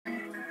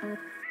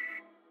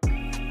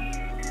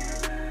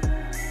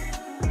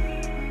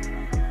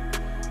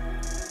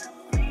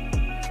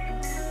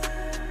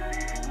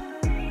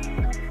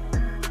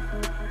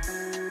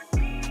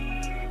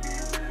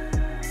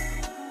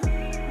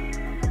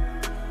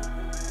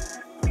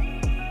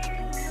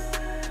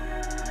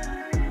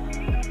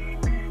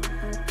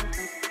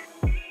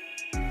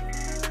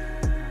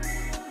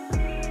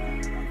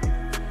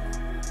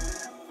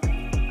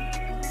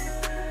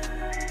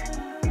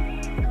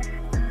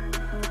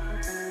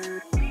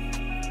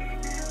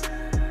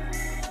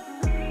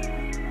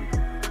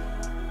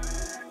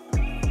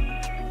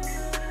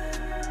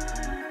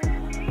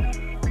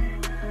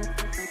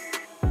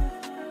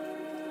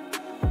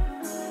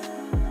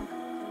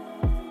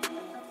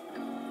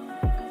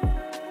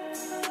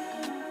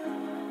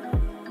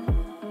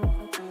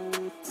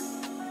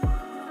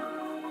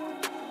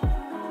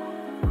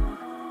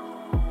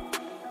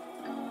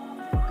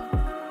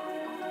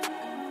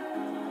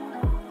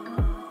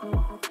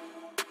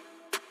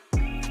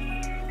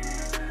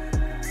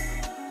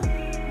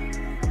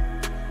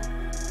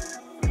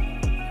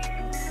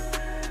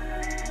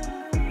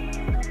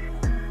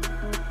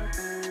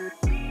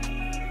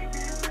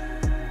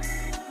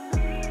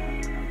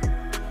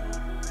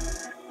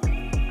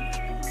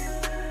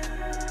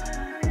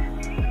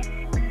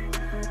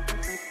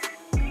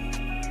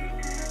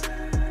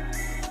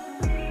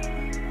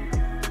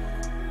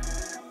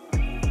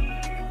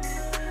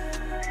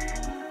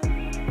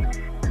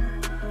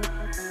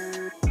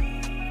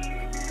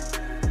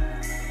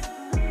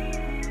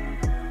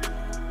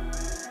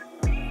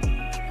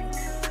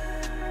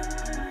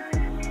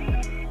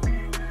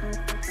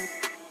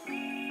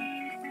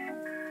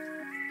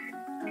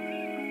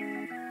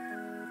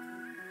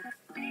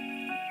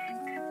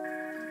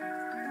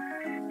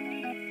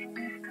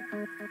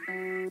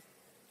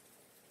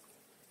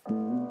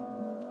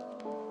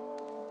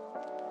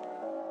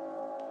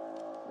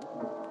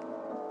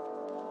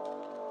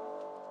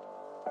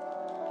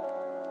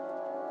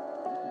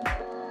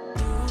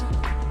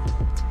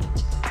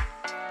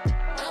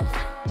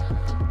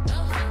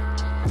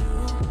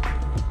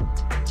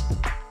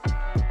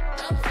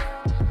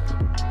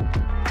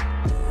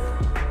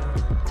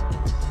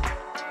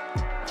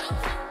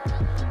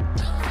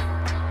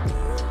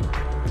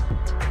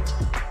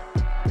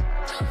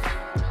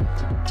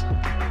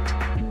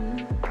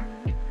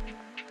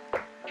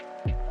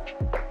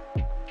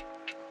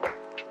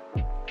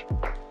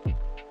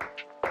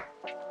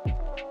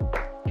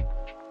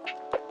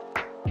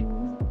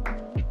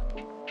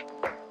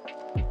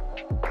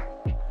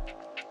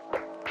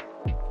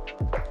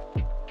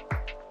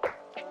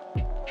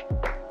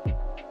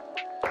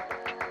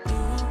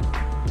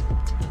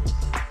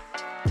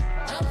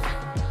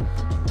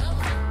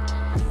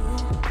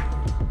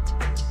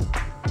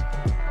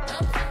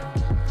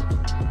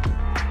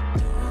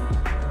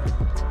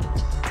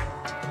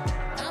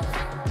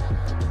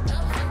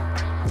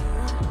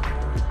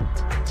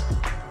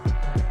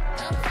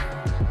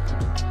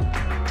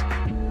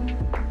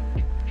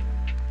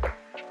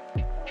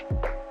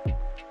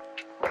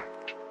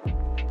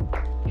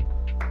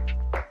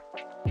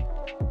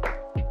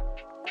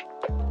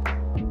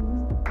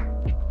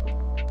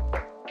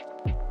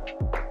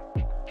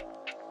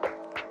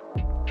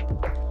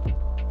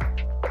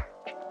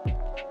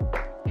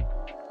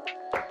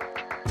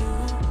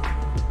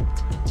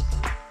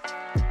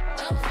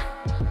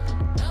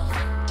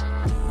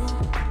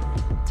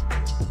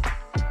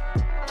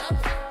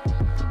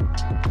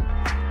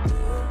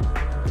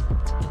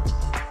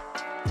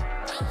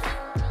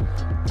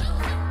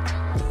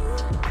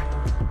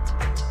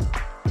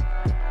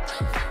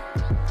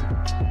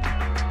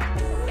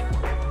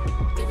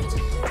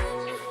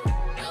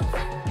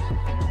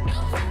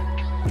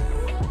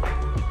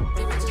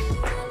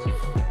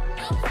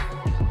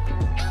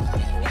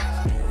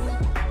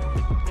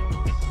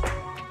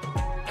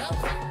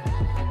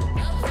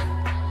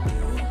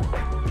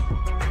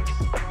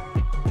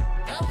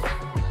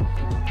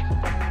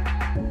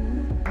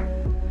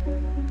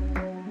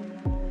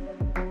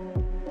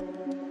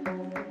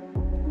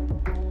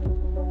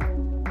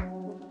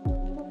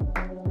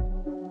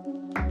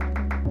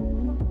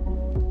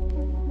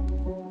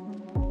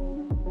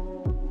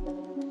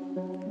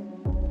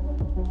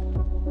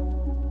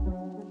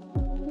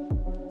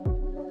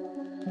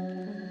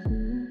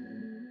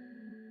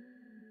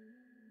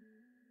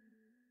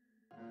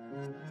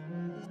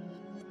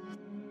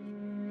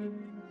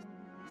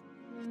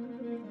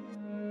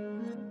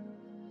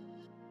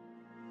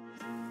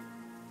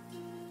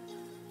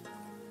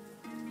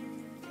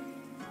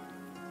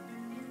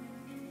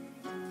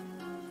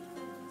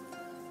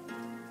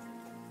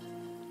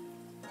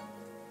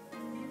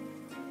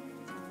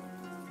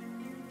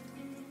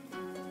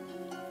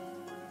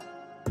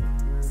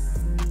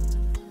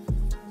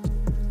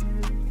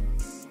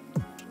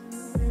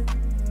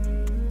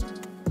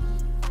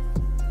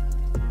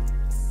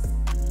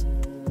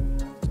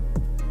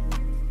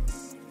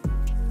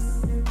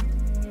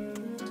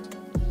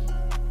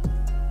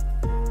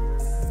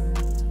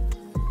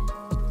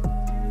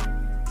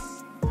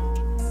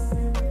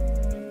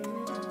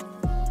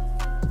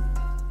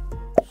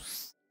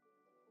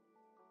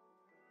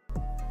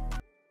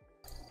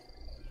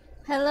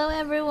Hello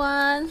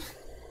everyone,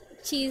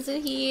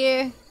 Chizu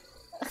here.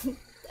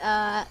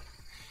 uh,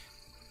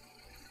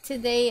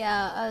 Today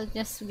I'll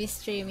just be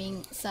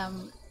streaming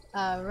some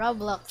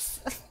Roblox.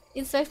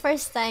 It's my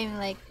first time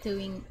like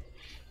doing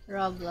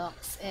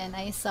Roblox, and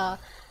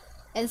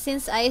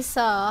since I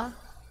saw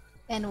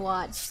and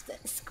watched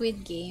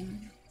Squid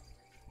Game,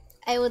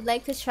 I would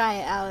like to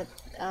try out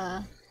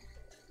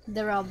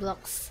the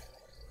Roblox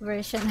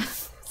version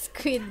of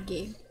Squid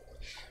Game.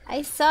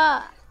 I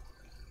saw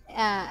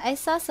I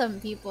saw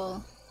some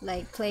people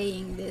like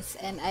playing this,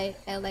 and I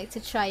like to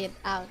try it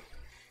out.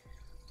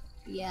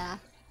 Yeah,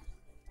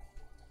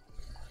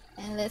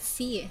 and let's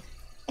see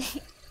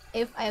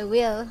if I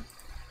will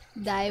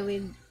die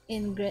with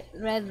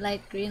red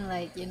light, green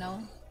light,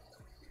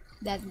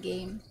 that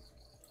game.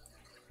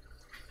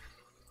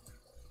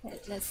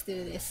 Let's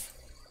do this.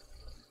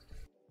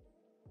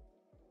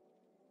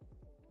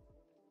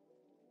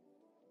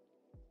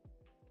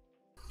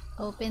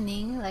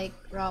 Opening like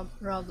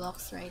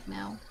Roblox right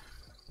now.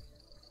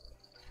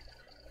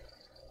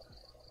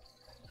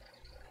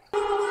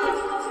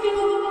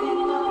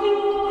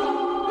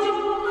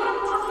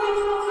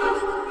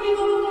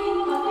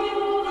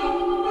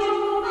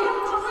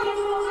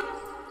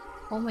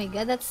 Oh my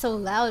god, that's so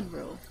loud,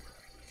 bro.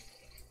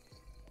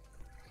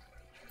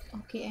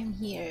 Okay, I'm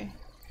here.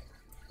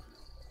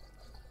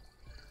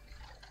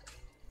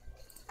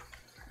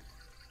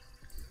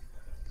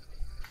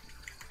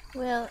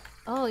 Well,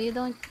 oh, you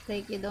don't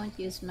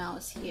use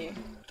mouse here.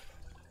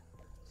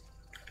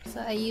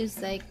 So I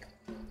use like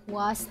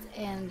WASD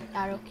and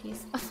arrow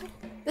keys.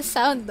 The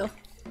sound though.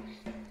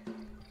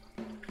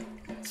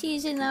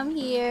 Chijin, I'm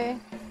here.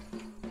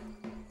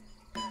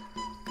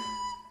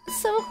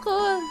 So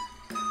cool.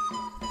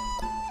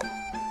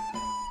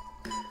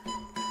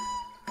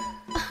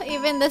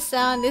 Even the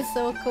sound is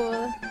so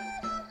cool.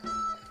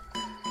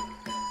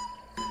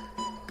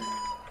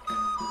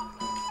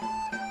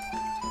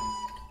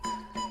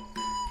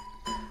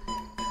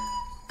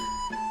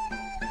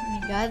 Oh my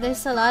god,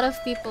 there's a lot of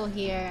people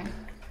here.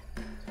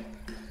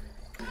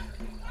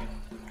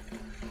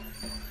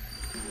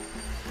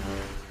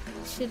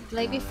 Should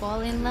like we fall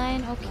in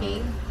line?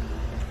 Okay.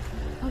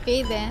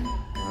 Okay then.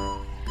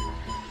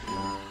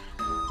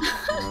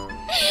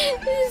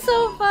 This is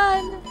so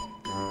fun.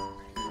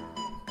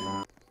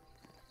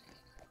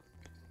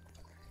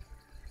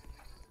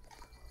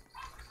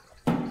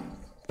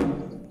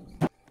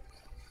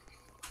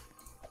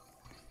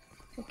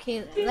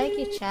 Okay, like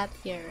you chat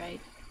here, right?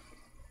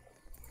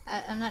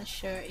 I'm not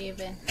sure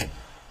even.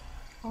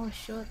 Oh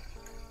shoot.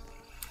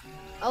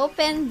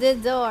 Open the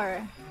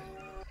door.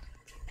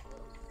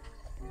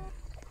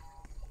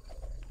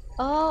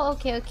 Oh,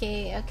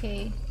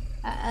 okay.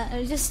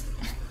 I'm just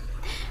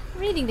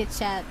reading the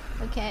chat.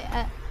 Okay,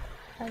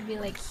 I'll be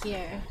like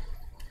here.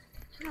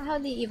 How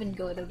do you even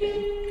go to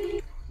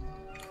bed?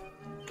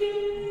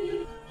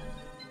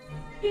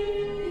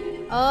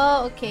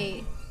 Oh,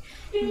 okay.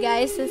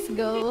 Guys, let's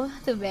go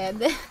to bed.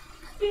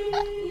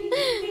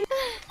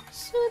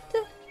 Shoot.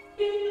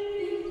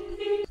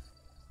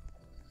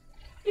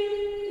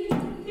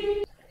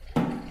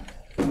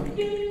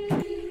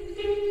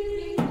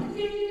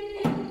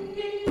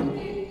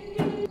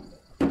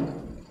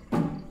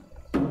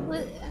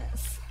 What-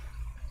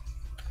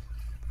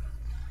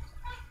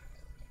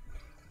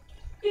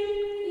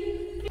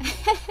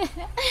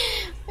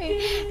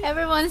 Wait,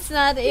 everyone's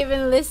not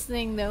even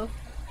listening though.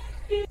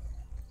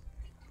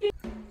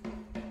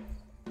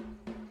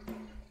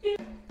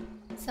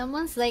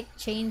 Someone's like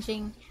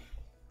changing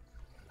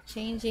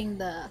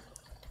the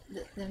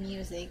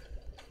music.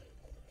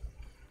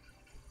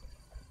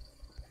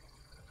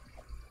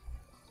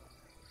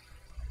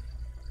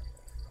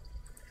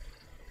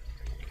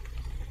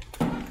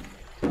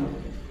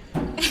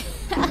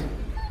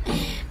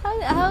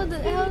 How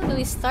do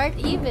we start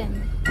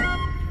even?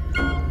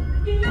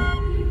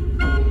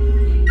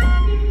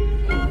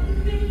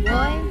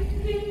 Boy.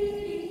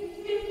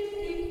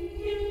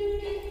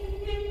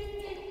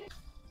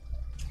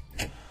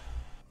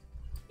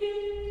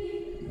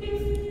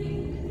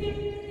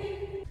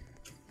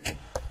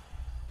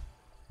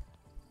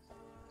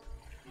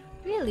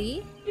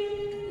 Really?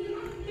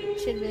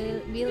 Should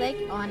we be like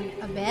on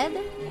a bed?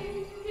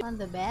 On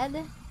the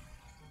bed?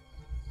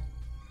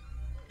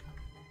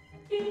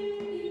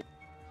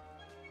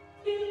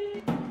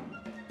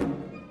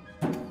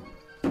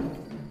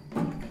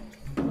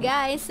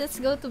 Guys, let's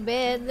go to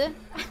bed.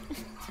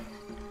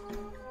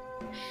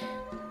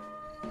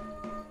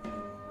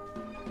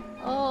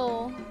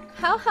 Oh,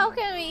 how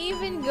can we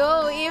even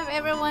go if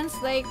everyone's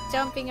like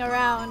jumping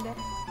around?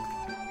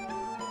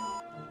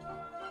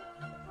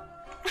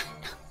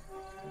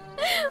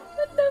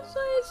 What the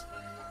fudge?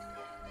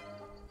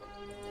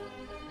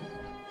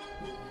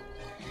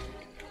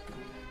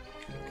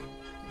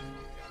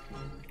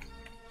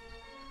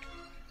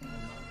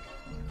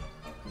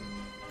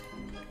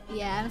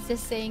 Yeah, I'm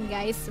just saying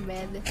guys to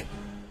bed.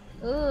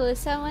 Ooh,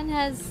 someone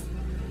has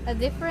a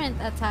different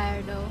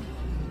attire though.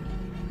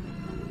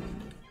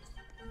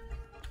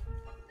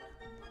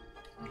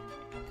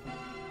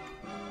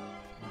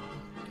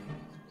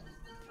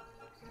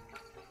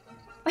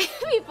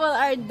 people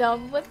are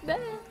dumb. What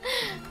the?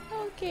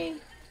 Okay.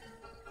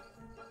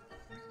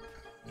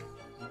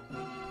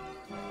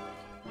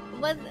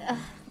 But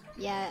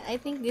yeah, I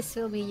think this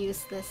will be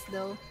useless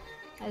though,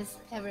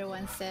 as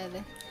everyone said.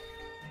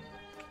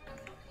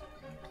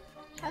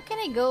 How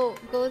can I go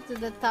to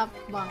the top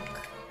bunk?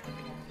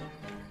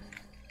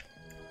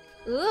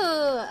 Ooh,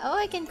 oh,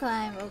 I can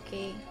climb.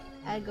 Okay,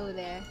 I'll go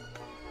there.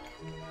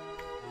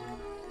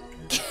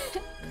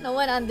 No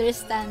one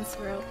understands,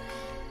 bro.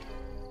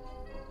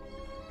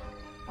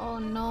 Oh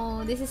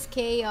no, this is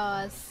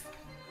chaos.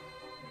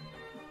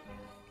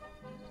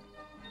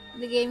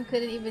 The game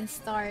couldn't even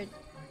start.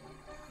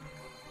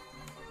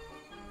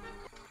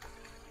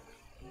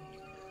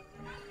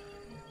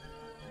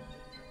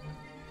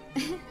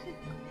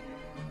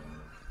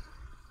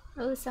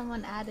 Oh,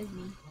 someone added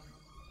me.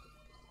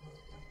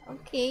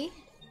 Okay.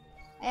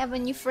 I have a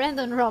new friend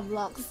on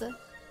Roblox.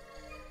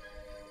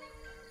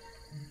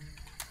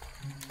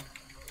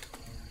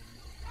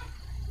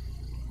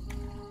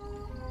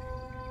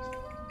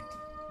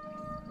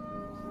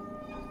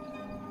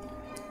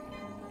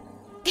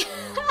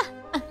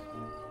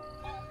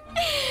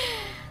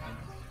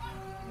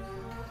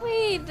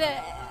 Wait,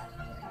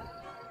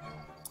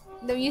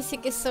 the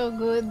music is so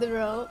good,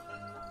 bro.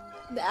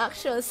 The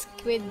actual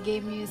Squid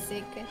Game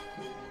music.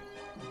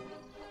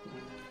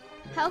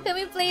 How can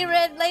we play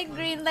red light,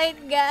 green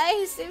light,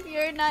 guys, if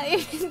you're not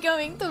even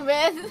going to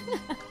bed?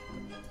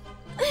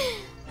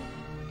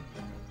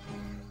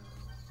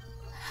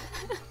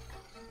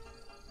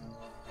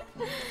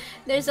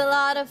 There's a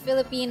lot of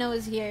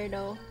Filipinos here,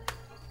 though.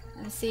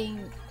 I'm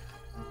seeing.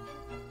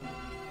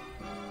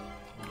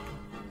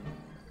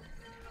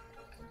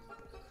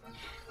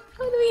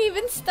 How do we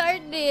even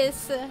start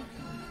this?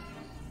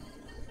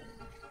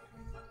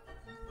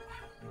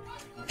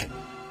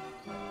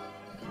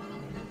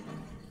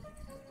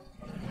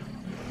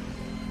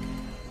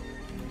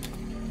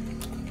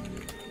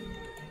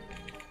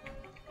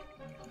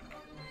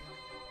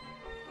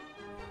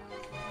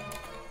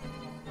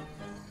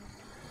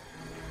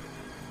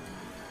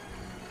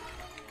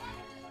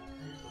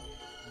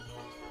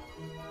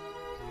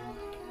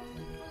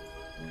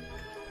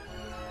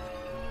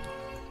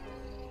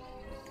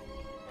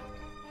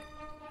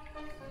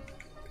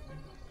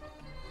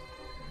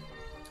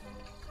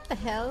 The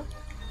hell?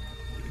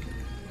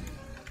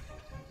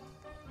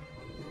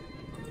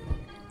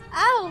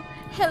 Ow!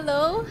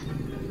 Hello?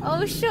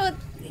 Oh shoot!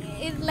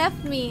 It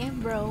left me,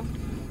 bro.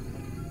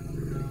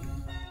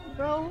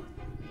 Bro?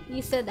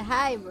 You said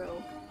hi,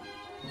 bro.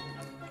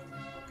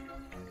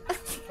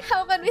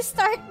 How can we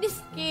start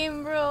this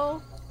game,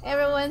 bro?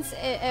 Everyone's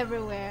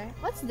everywhere.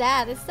 What's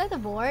that? Is that a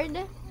board?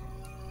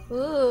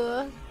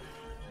 Ooh.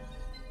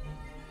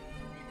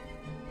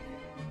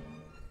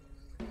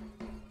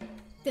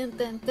 Dun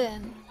dun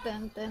dun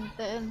dun dun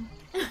dun.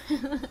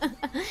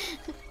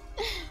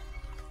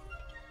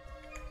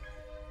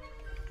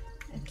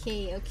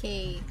 Okay,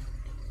 okay.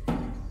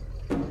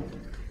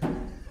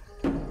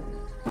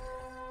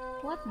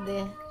 What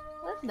the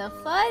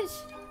fudge?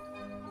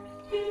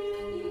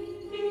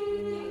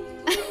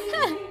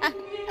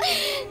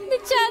 The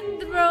chat,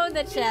 bro,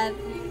 the chat.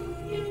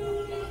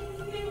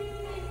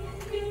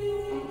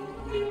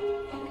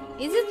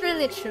 Is it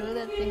really true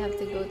that we have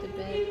to go to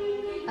bed?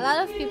 A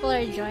lot of people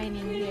are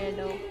joining here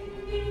though.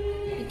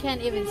 You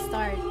can't even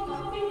start.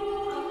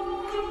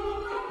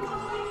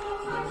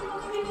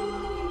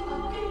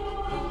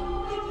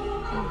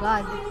 Oh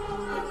god.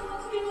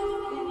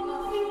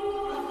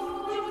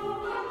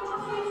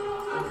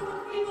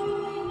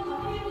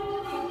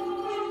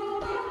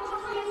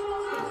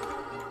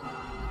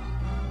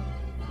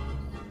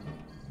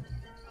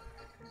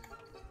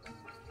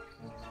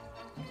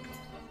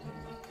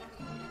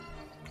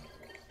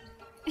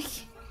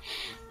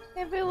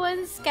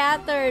 Everyone's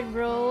scattered,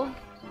 bro.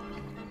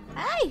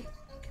 Hi!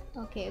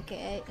 Okay,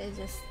 okay, I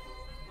just...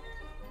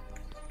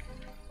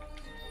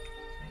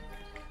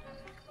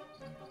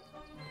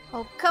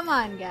 Oh, come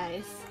on,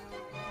 guys.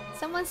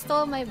 Someone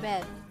stole my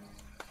bed.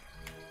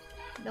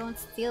 Don't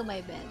steal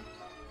my bed.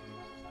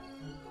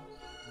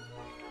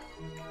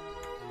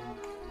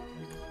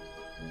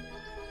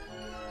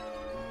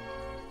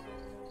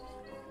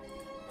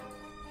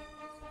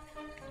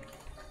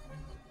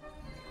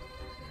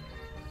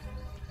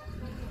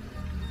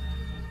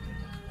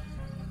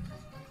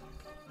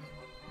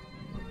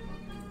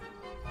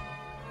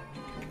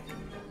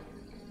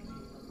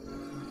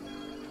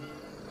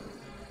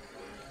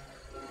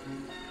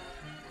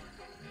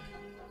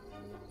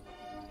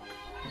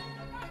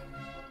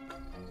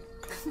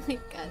 Oh my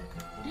god.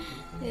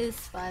 This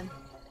is fun.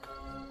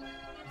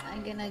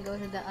 I'm gonna go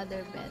to the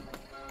other bed.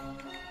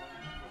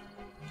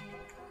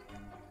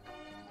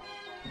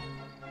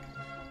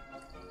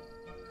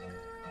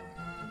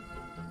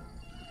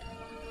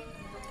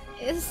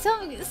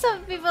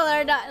 Some people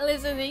are not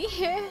listening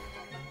here.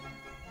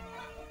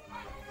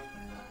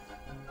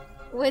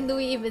 When do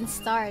we even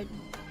start?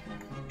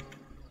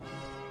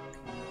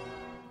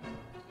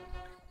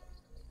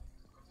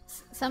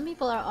 Some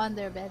people are on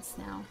their beds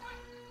now.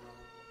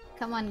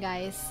 Come on,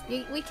 guys.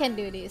 We can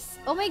do this.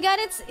 Oh my god,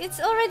 it's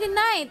already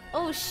night.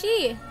 Oh,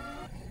 she.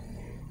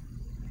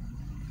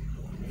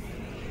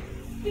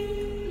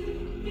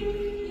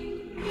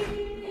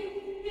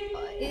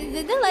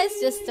 Did the lights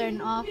just turn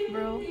off,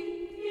 bro?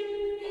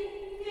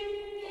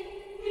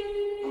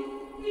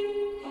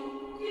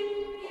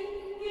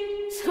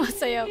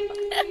 Sumasayaw pa.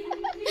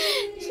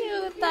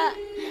 Shoota.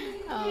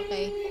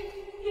 Okay.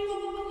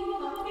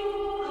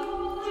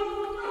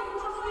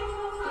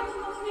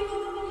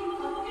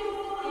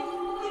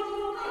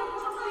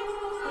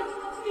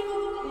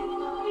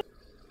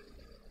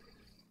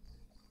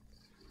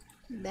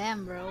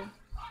 Damn, bro.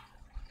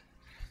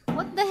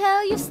 What the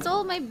hell? You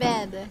stole my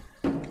bed.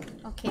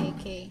 Okay,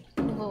 okay.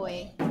 Move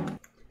away.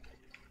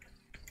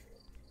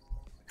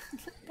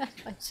 That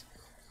much.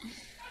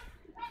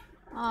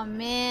 Oh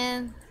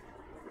man.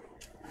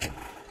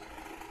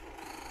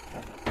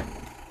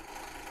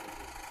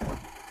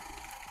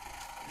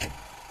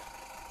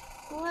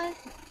 What?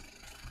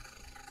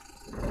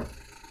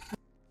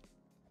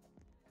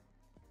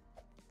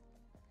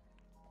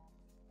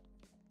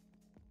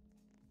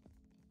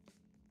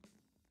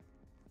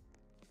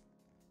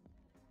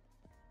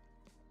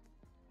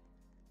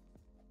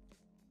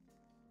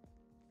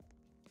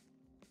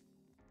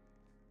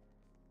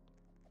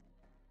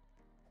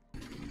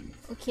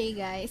 Okay,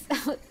 guys.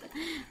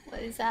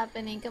 What is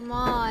happening? Come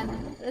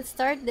on. Let's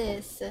start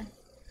this.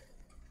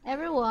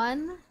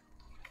 Everyone.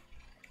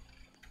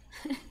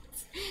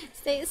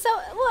 Stay. So,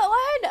 why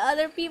are the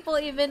other people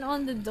even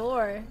on the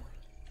door?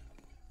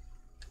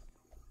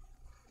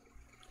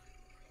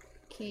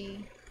 Okay.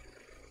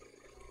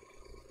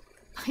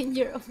 Find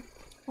your own.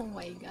 Oh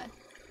my god.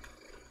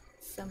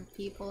 Some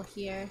people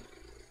here.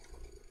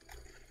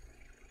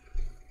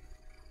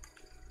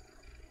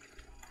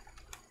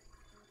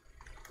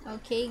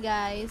 Okay,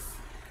 guys.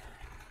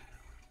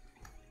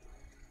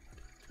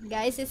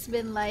 Guys, it's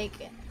been like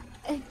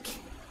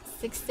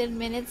 16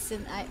 minutes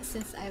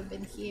since I've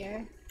been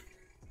here.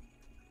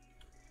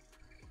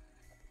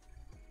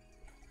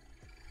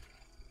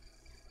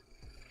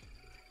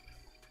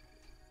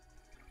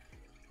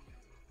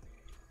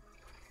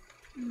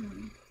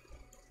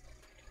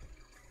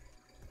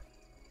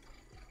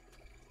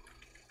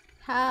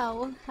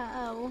 How?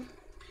 How?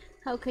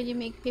 How can you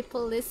make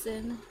people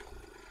listen?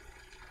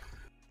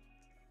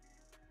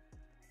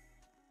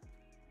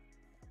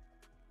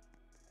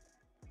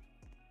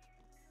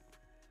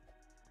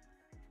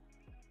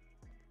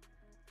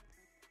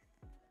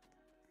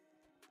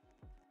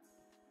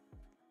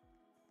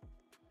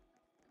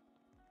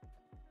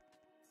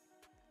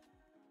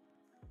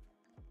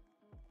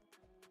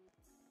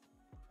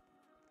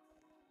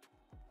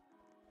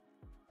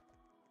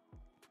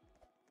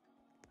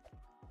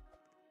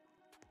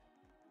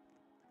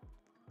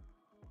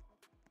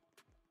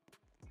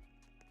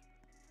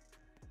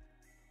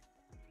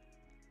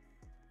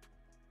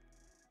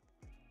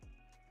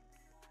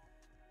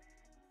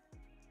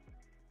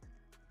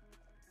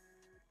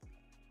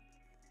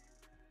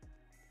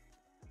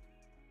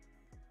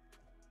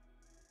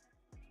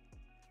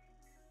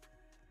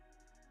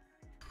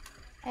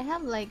 I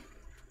have like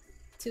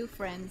 2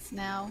 friends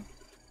now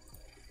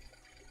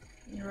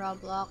in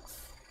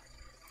Roblox.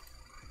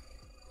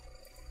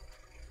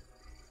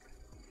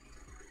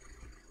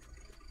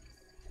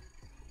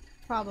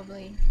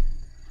 Probably.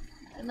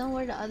 I don't know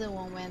where the other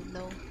one went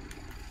though.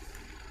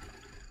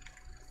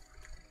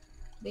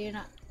 They're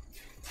not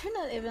they're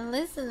not even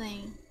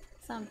listening.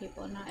 Some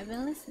people are not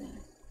even listening.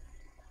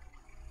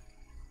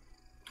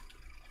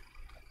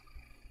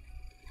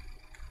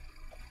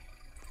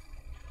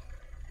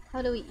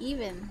 How do we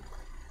even?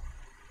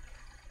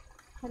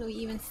 How do we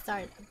even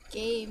start the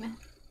game?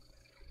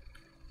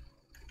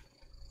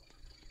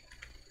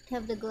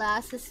 Have the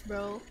glasses,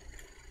 bro.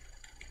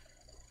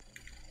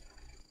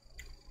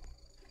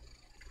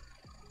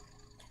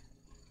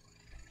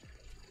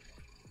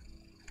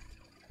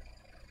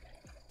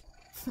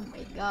 Oh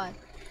my god.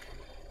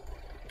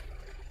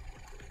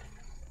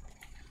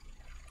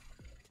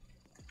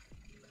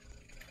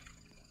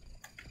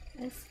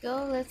 Let's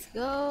go, let's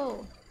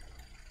go.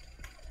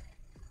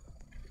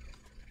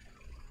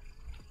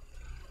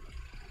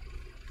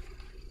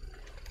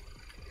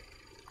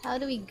 How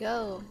do we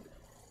go?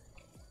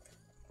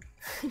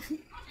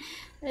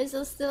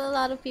 There's still a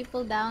lot of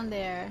people down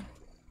there.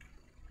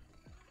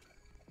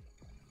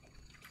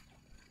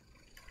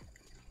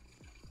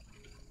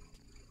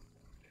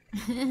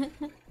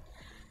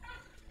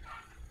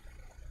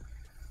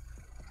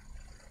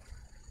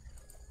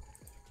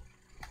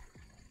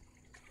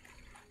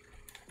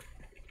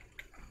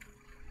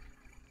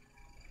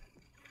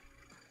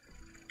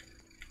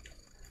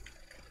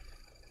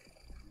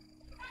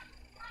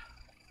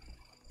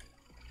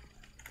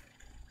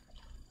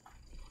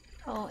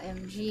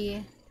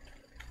 OMG.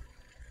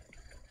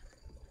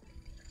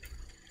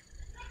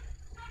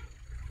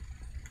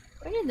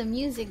 Where did the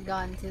music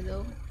gone to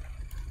though?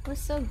 We're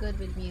so good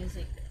with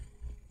music.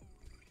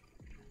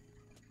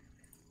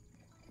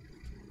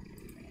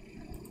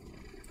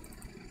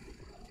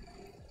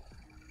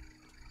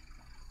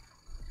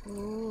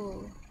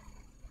 Ooh.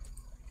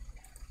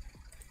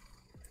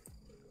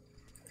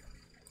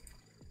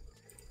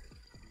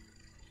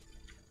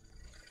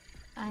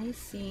 me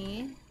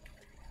see.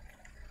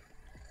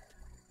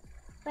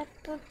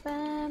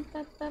 Ba-ba-bam.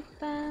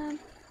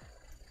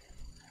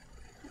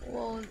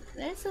 Whoa,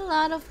 there's a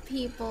lot of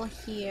people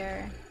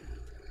here.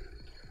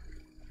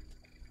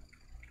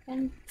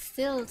 And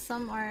still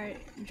some are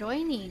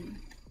joining.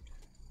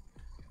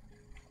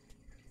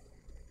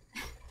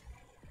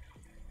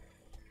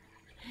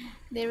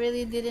 They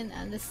really didn't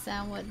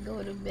understand what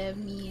go to bed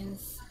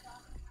means.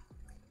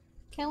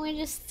 Can we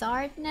just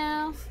start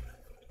now?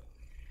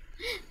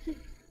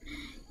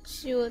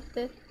 Shoot.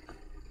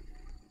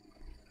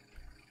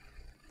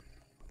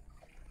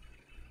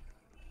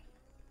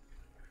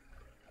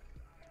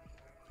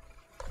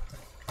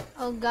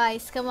 Oh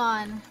guys, come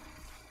on.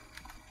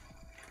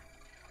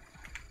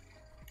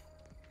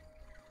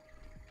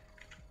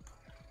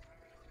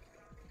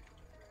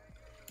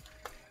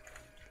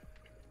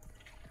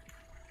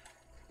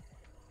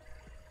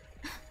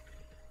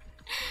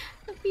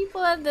 The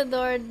people at the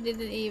door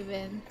didn't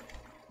even.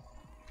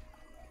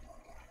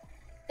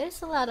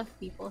 There's a lot of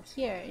people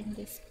here in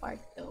this part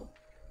though.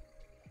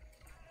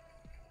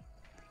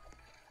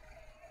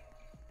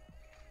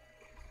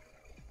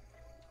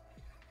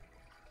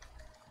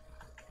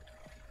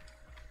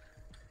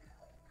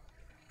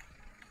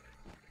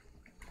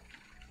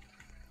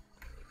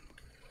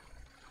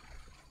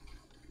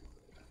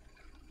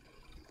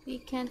 We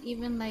can't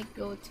even like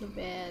go to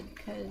bed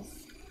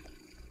because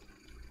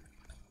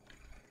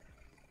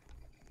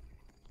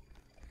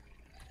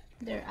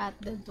they're at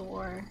the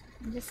door.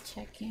 I'm just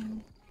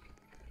checking.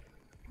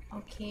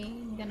 Okay,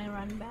 I'm gonna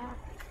run back.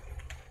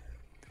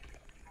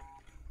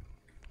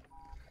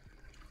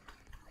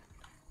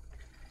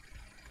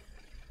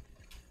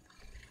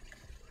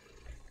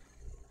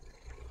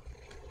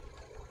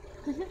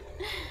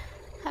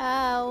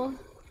 How?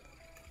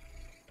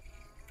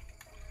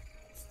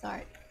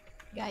 Start.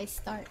 Guys,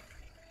 start.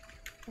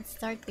 Let's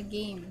start the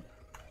game.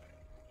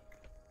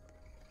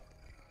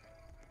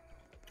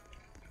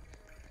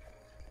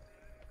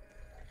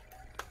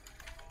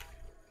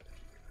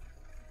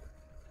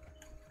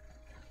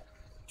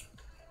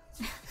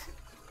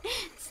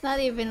 It's not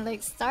even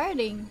like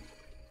starting.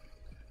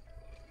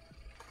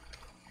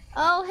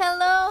 Oh,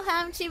 hello,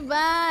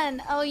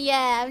 Hamchiban! Oh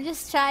yeah, I'm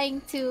just trying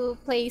to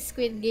play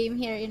Squid Game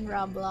here in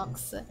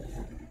Roblox.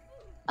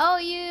 Oh,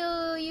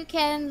 you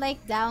can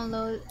like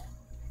download.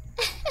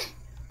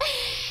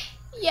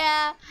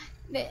 Yeah,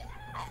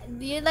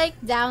 do you like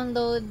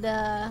download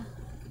the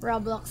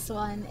Roblox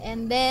one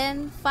and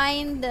then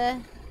find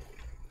the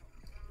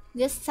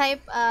just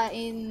type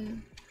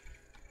in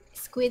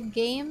Squid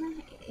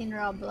Game in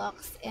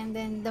Roblox and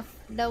then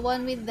the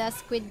one with the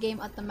Squid Game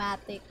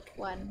automatic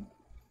one.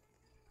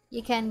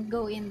 You can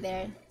go in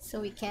there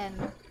so you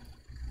can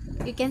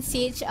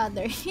see each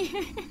other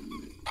here.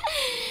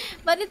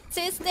 But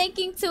it's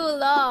taking too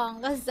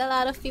long because a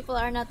lot of people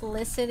are not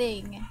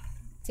listening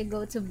to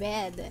go to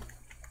bed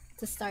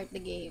to start the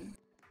game.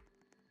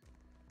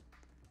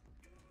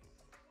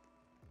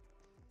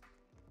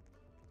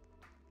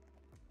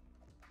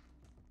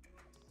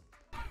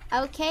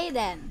 Okay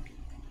then.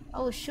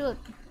 Oh shoot.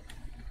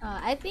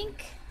 I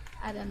think,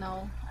 I don't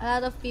know. A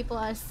lot of people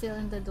are still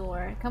in the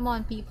door. Come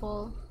on,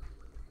 people.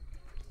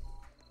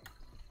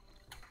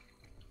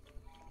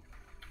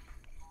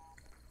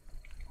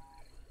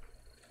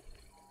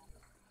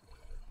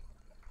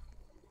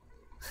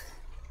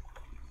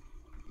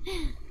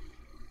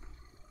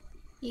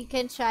 You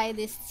can try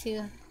this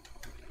too.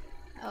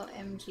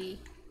 OMG.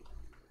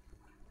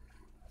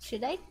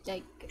 Should I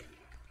like...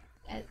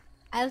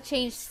 I'll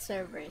change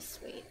servers.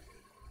 Wait.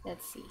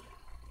 Let's see.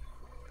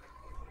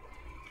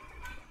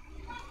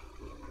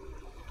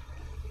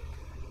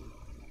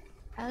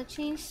 I'll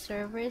change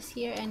servers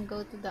here and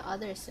go to the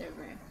other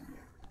server.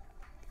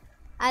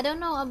 I don't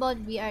know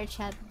about VR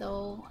chat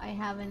though. I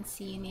haven't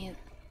seen it.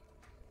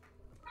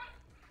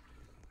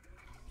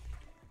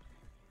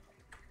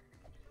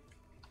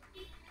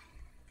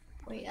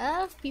 Wait, a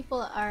lot of people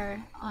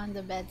are on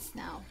the beds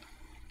now.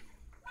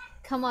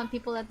 Come on,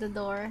 people at the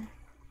door.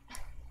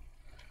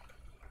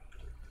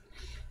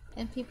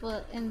 And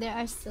they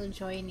are still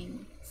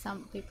joining.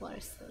 Some people are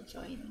still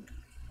joining.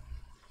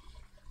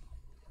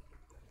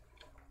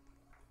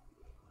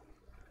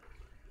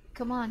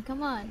 Come on,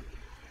 come on.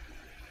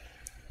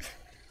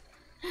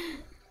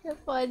 The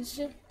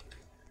fudge.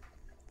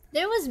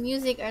 There was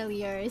music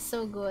earlier. It's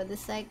so good.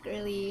 It's like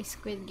really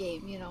Squid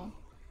Game, you know.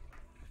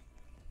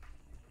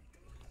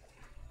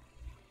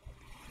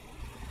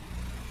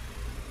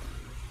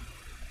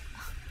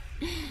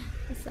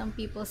 Some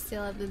people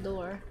still at the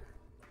door.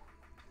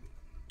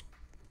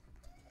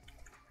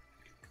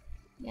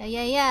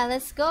 Yeah.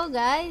 Let's go,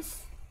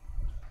 guys.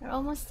 We're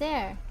almost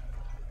there.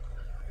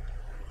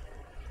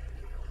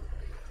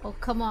 Oh,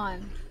 come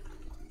on.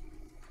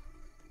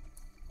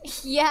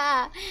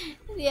 Yeah.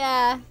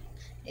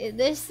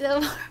 There's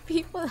still more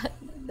people at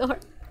the door.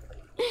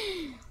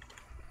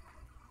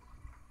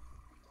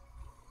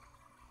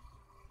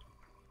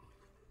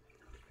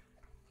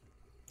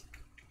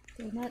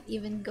 They're not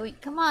even going.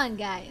 Come on,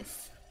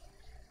 guys.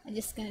 I'm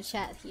just gonna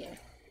chat here.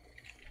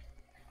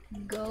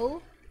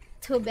 Go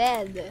to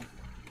bed.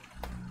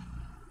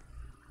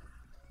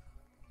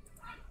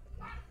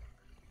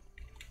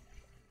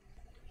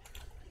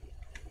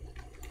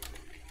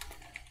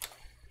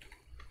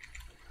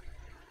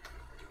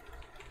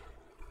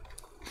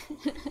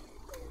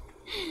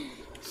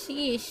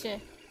 Sheesh.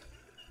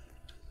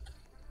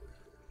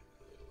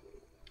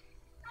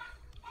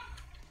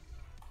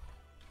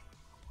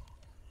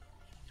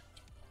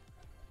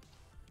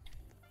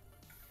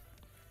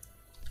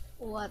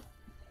 What?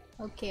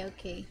 Okay,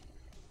 okay.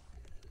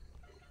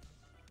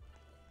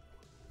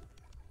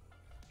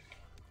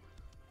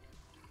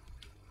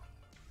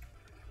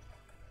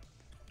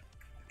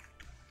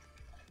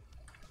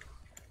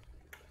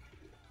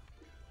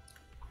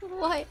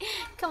 Why?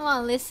 Come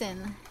on,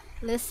 listen.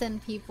 Listen,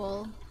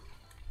 people.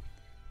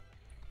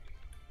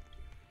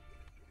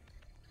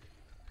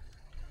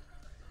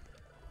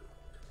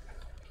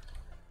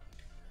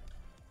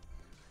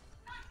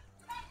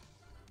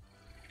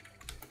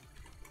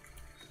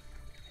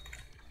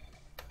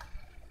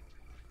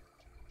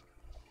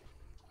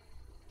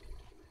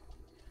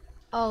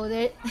 Oh,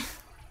 there.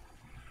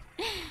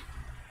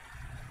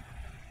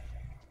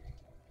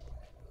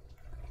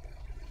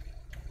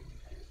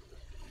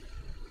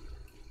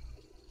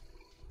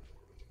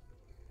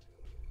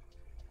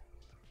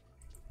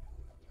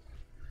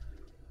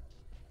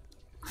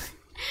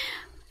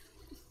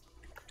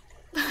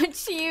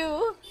 But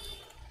you.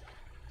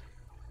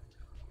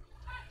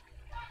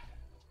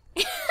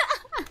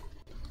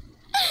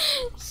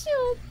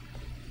 Shoot.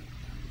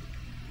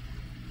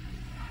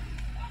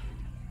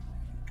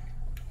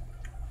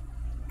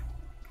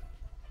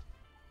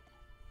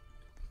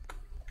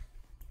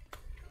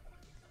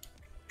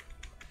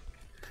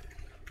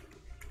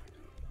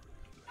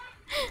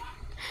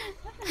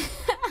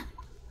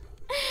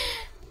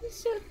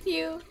 Shoot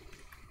you.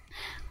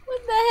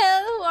 What the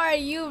hell? Who are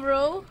you,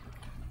 bro?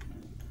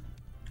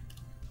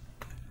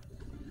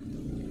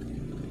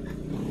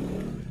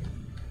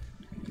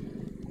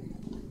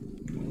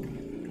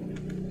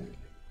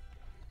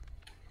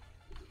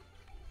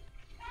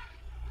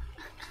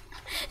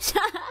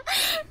 Shut up.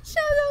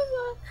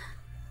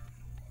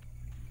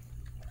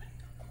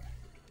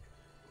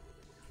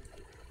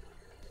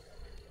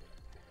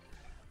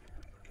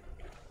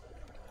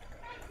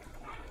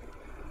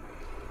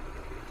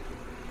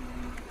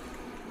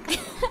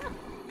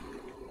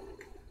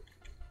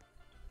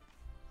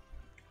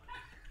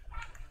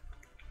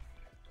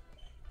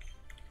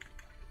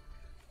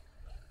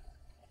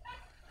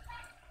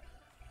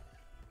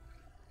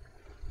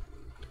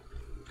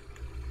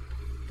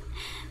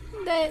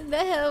 The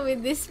hell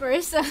with this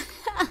person.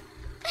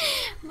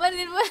 But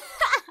it will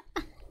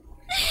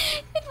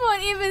it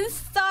won't even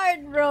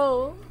start,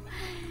 bro.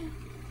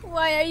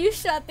 Why are you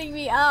shutting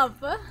me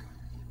up?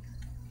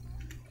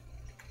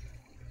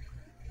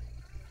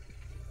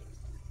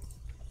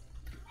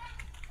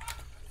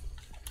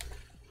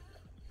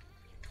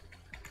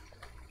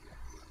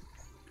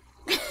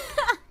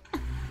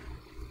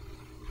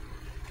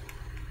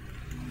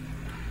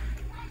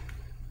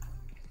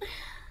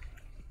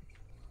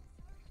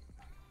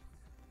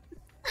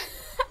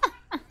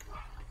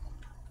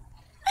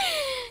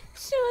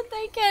 Shoot,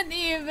 I can't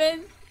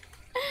even.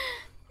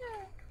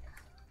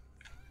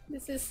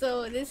 This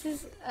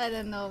is, I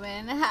don't know,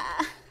 man.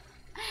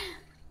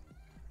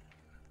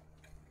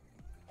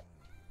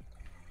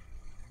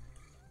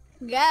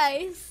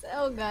 Guys,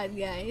 oh god,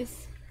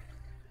 guys.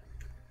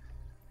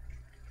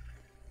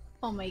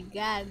 Oh my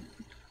god.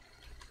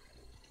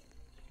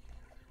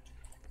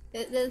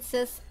 That's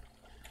just.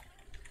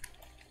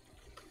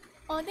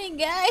 Oh my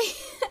guy.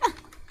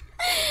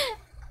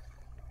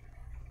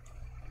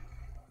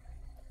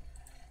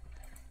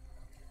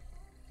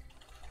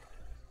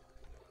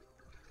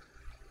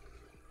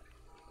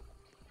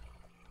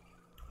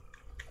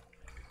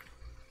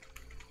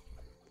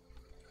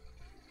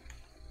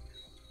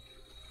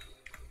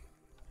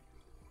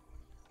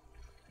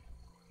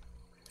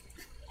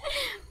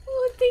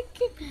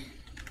 Putik.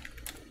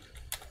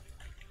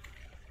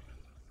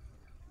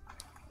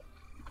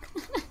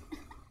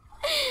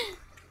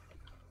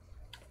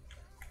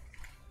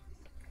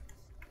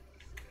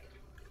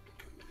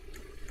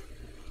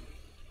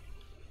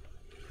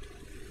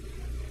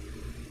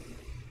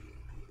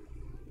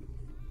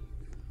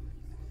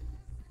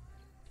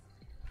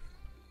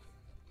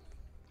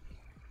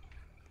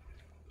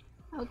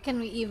 How can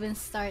we even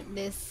start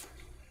this?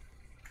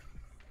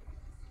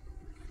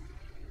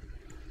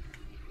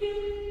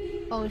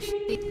 Oh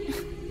shit.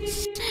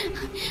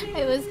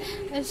 I was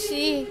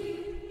she.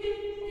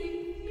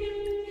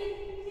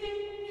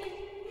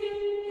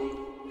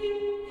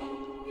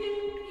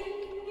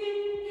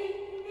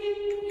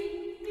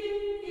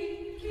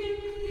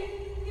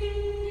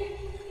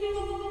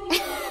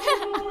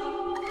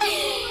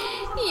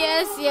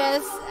 Yes,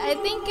 yes. I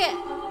think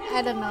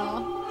I don't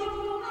know.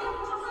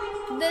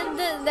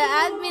 The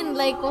admin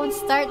like won't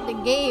start the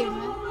game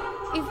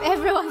if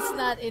everyone's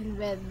not in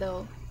bed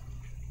though.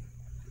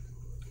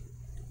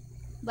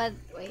 But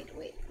wait.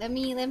 Let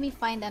me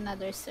find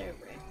another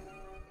server.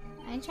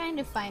 I'm trying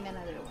to find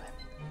another one.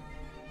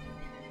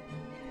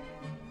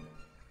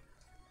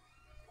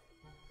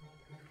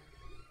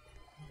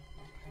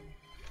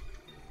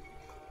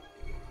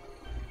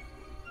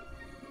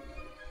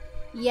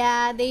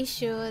 Yeah, they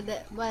should,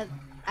 but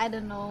I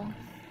don't know.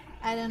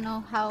 I don't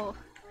know how.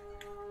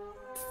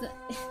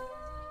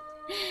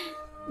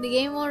 The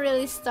game won't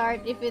really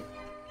start if it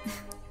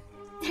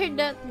they're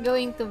not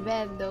going to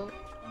bed though.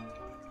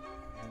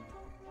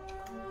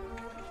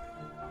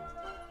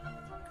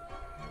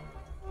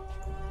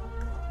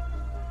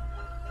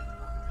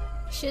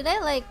 Should I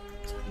like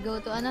go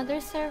to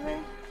another server?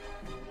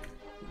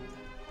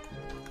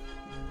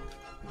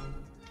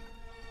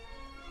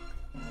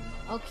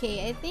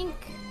 Okay, I think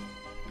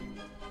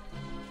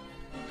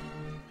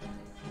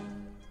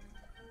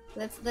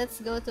let's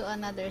go to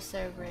another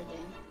server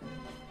then.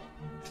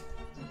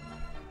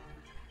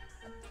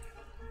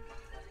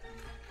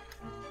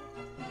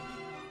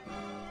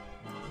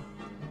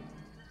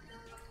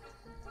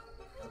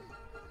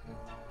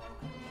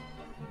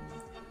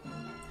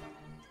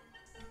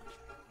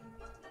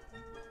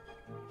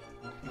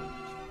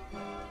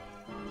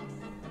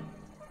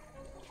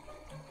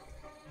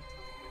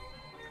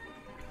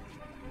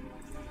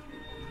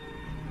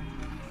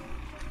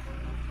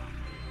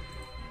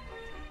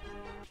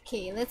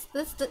 Okay, let's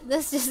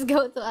just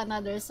go to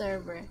another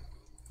server.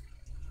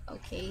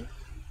 Okay.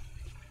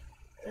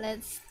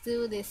 Let's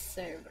do this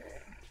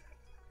server.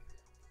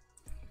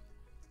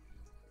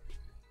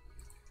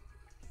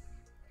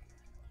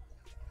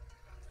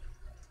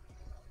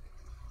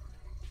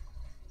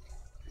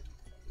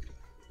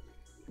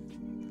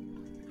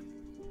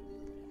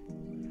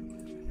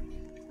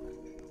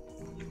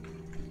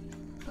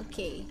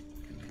 Okay.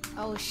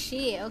 Oh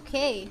shit,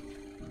 okay.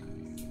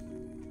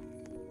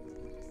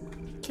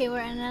 Okay,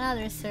 we're in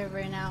another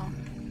server now.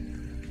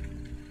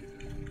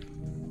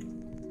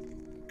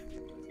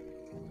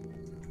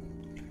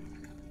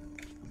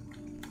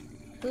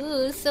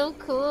 Ooh, so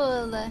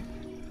cool.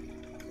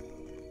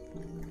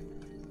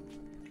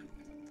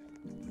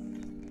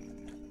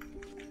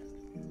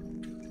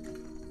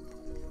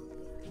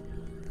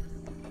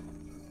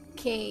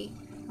 Okay,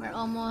 we're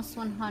almost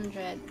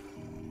 100.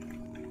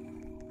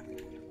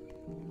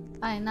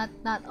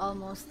 Not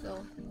almost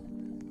though.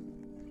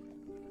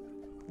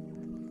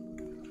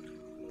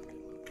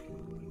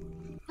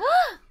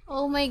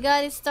 Oh my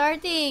god, it's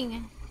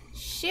starting!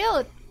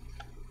 Shoot!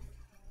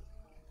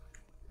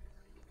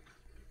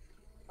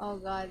 Oh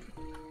god.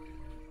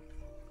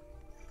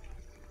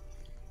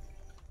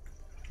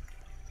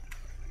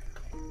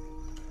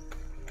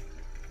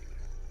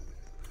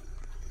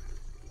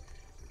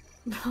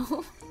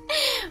 Bro,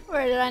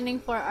 we're running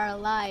for our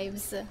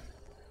lives.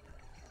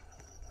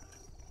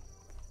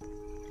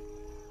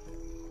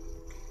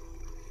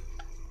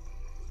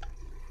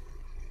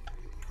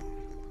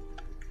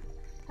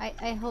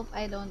 I hope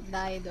I don't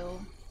die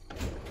though.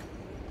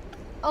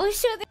 Oh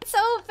shoot, it's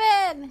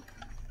open!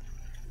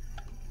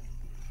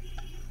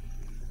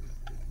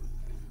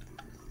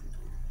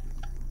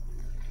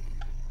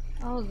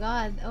 Oh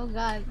god, oh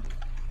god.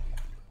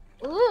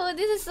 Ooh,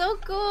 this is so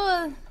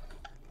cool!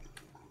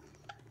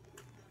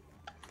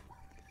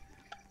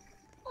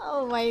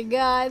 Oh my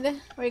god.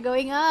 We're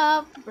going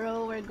up,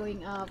 bro, we're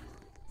going up.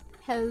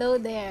 Hello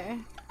there.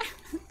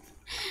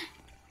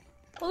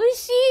 Oh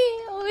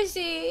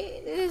she,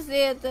 this is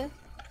it.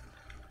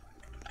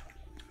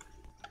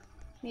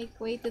 Make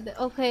way to the,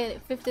 okay,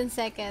 15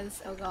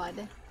 seconds, oh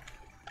god.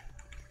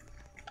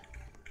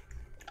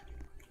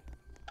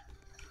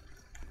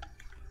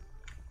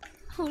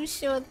 Oh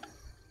shoot.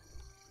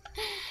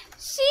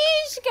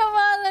 Sheesh, come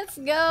on, let's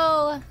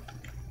go.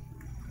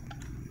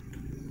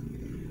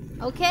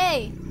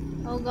 Okay.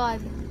 Oh god.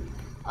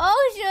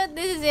 Oh shoot,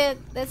 this is it.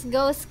 Let's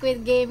go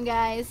Squid Game,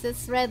 guys.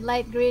 It's red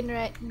light, green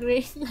light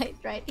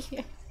right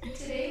here.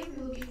 Today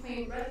we will be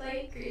playing red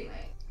light, green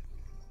light.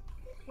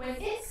 When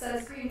it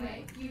says green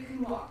light, you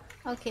can walk.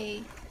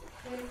 Okay.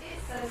 When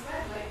it says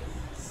red light,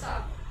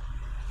 stop.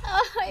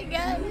 Oh my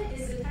god. If your opponent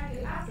is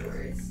detected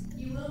afterwards,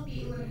 you will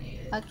be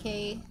eliminated.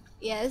 Okay.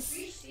 Yes.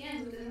 Reach the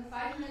end within the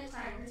 5-minute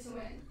timer to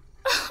win.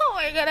 Oh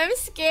my god, I'm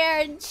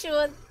scared.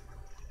 Shoot.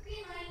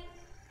 Green light.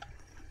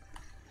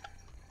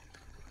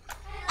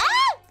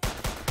 Ah!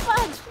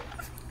 Fudge!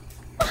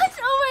 Fudge!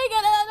 Oh my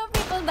god, a lot of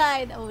people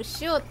died. Oh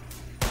shoot.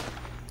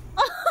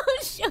 Oh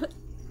shoot.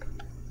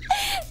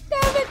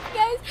 Damn it,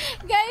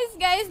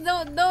 guys,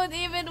 don't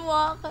even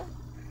walk.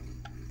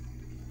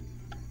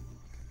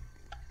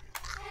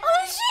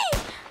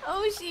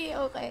 Oh she,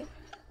 okay.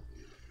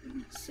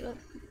 Shoot.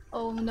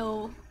 Oh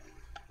no.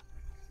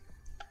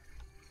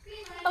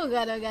 Oh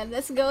god,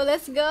 let's go. Oh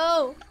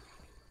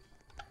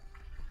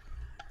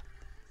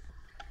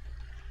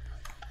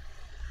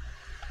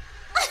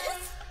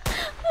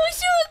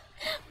shoot!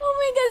 Oh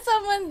my god,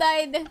 someone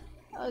died.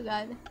 Oh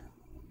god.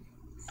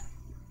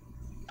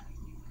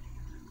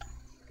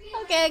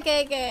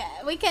 Okay.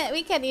 We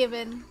can't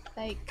even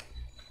like.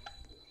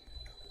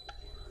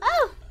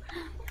 Oh!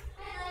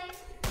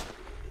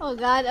 Oh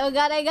god,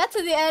 I got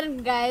to the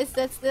end, guys.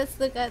 Let's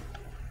look at.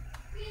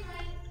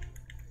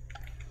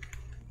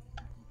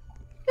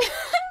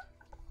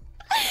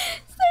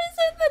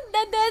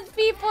 The dead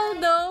people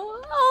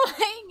though. Oh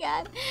my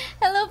god.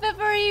 Hello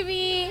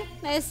Pepperimi.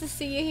 Nice to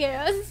see you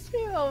here on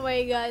stream. Oh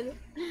my god.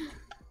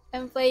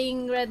 I'm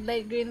playing red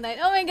light, green light.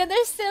 Oh my god,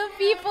 there's still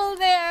people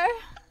there.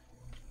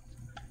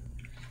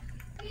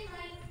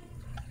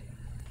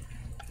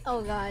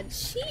 Oh god,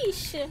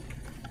 sheesh.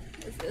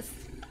 What's this?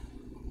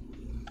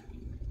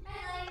 Red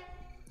light.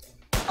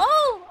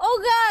 Oh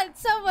god,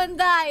 someone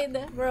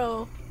died,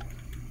 bro.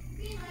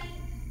 Green light.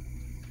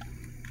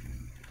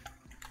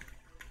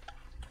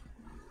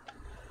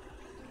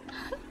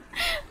 Red light.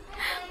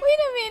 Wait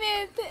a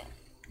minute.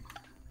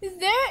 Is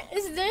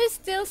there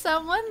still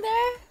someone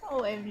there?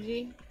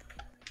 OMG.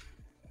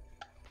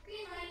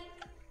 Green light.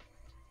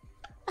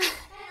 Red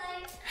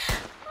light.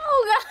 Oh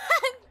god.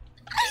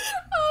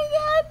 Oh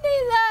god, they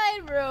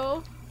died,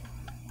 bro.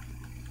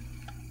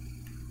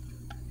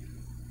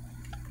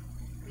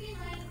 Green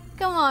light.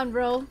 Come on,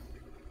 bro.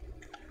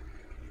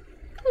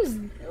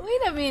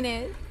 Wait a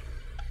minute.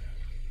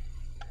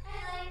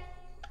 Red light.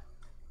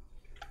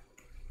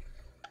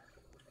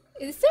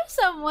 Is there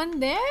someone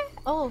there?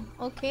 Oh,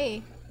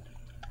 okay.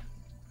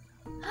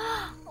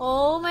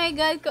 Oh my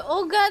god.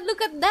 Oh god,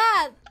 look at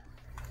that.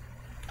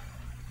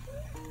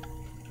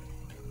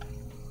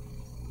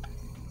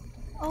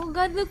 Oh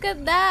god, look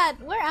at that.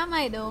 Where am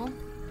I though?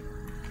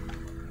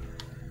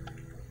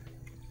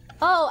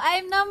 Oh,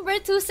 I'm number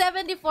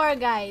 274,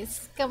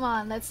 guys. Come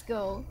on, let's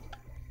go.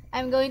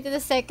 I'm going to the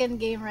second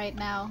game right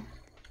now.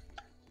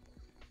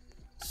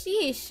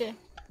 Sheesh.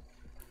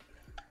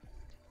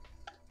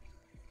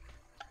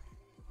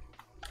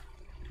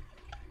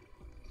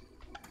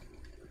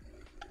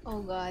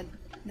 Oh god.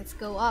 Let's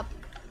go up.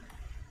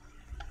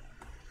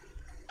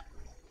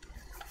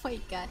 Oh my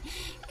god.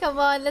 Come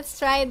on, let's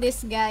try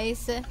this,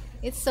 guys.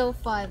 It's so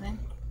fun.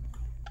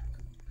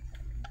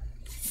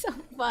 So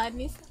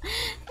fun.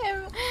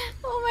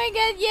 Oh my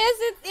god, yes,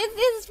 it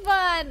is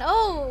fun.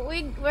 Oh,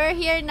 we're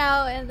here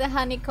now in the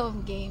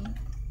honeycomb game.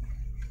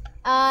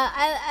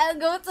 I'll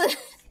go to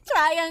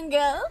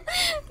triangle.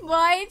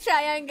 Boy,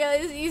 triangle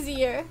is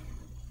easier.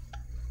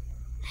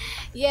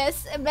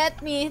 Yes,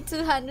 bet me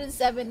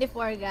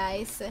 274,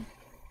 guys.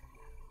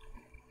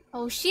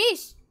 Oh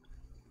sheesh.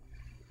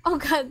 Oh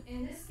god.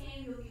 In this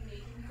game, you'll be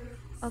making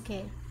cookies.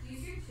 Okay.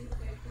 Use your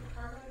toothpick to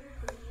carve out your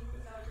cookie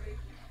without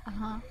breaking it.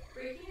 Uh-huh.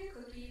 Breaking a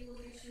cookie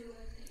will leave you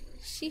eliminated.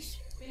 Sheesh.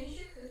 Finish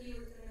your cookie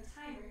within a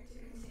timer to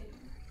continue.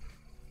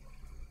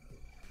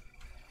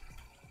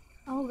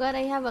 Oh god,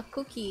 I have a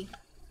cookie.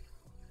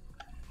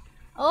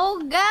 Oh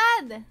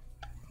god!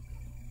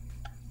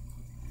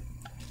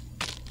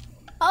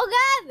 Oh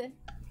god!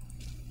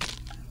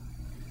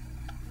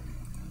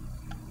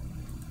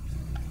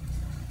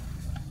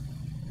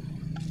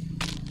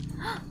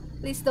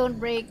 Please don't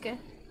break.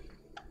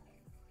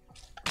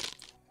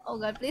 Oh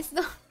god, please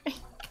don't break.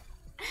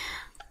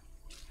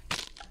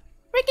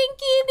 Freaking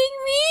kidding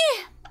me!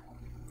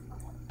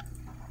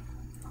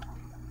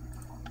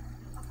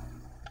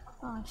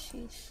 Oh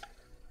sheesh.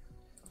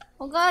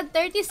 Oh god,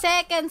 30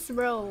 seconds,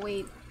 bro.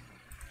 Wait.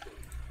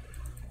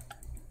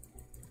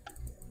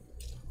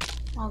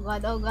 Oh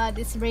god,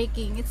 it's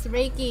breaking. It's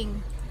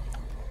breaking.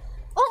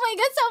 Oh my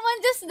god,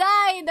 someone just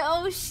died.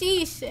 Oh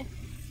sheesh.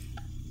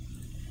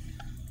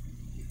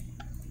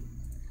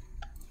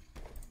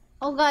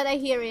 Oh god, I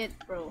hear it,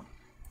 bro.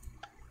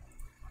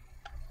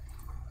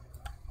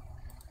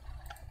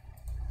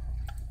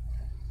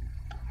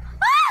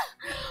 Ah!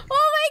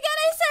 Oh my god,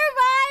 I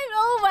survived!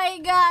 Oh my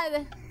god.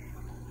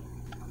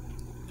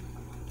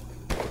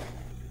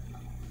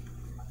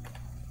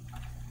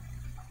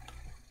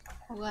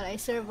 Oh god, I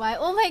survived.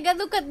 Oh my god,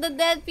 look at the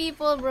dead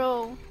people,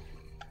 bro.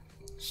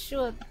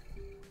 Shoot.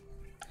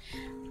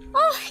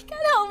 Oh my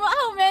god,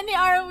 how many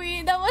are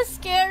we? That was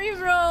scary,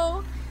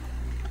 bro.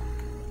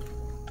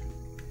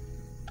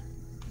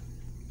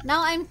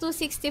 Now I'm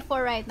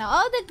 264 right now.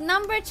 Oh, the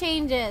number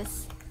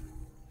changes.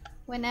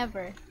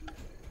 Whenever.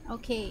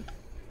 Okay.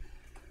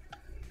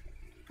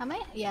 Am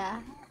I?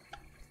 Yeah.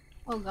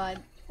 Oh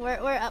god.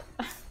 We're up.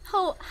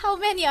 How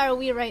many are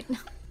we right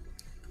now?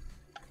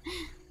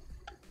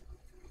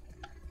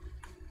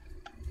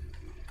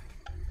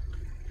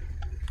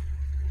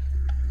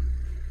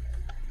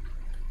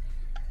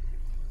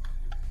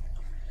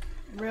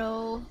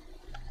 Bro.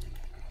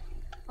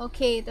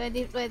 Okay,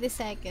 20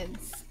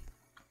 seconds.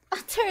 A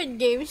third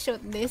game,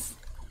 shoot this.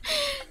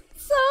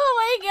 So, oh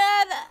my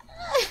god.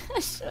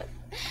 Shoot.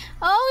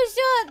 Oh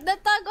shoot, the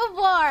tug of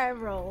war,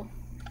 bro.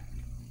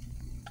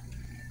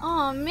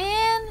 Oh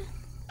man.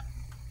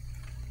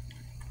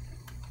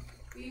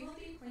 We will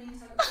be playing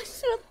tug Oh of war.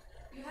 shoot.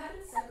 You have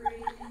been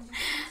separated into two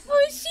teams.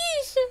 Oh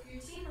sheesh.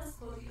 Your team must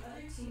pull the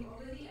other team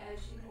over the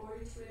edge in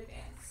order to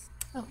advance.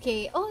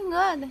 Okay, oh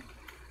god.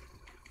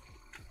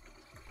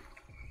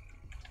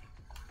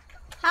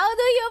 How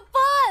do you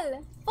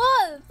pull?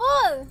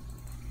 Pull!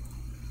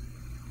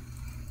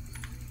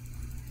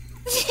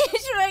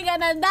 We're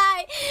gonna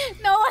die.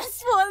 No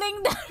one's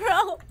pulling the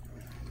rope.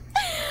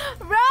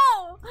 Bro,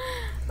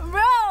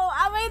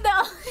 am I the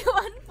only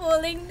one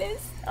pulling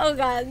this? Oh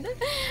god.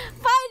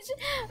 Fudge,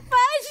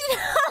 no,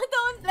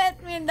 don't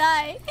let me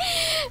die.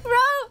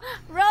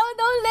 Bro,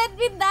 don't let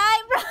me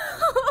die, bro.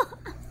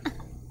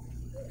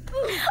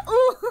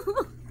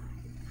 Ooh.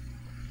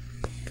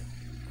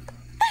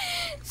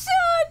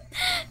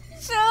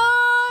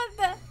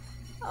 Shoot!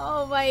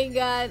 Oh my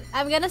god.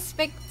 I'm gonna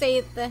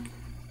spectate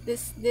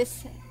this.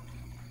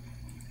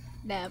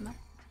 Damn.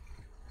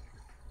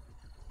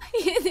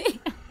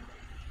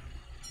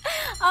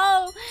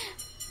 Oh,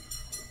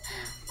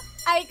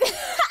 I.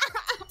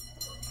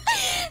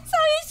 So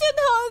you should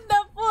hold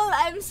the pool.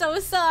 I'm so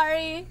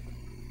sorry.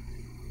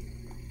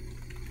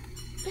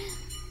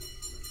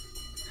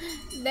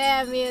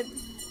 Damn it.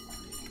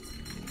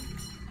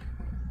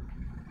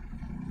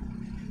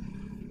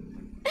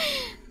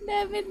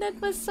 Damn it,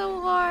 that was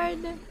so hard.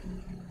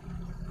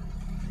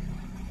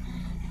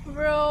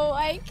 Bro,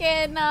 I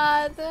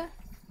cannot.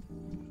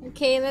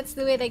 Okay, let's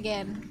do it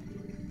again.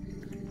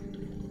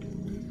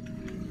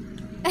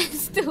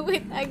 Let's do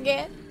it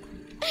again.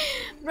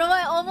 Bro,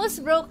 I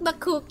almost broke the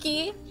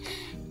cookie.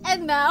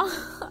 And now...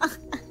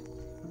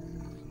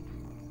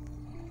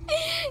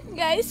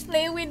 Guys,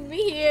 play with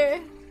me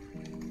here.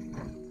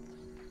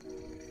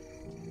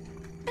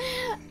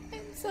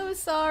 I'm so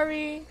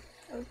sorry.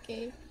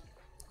 Okay.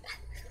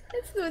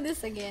 Let's do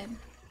this again.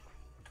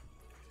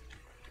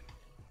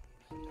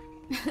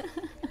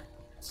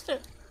 Sure.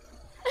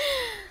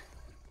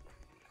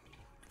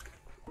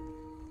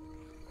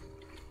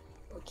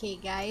 Okay,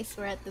 guys,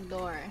 we're at the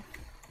door.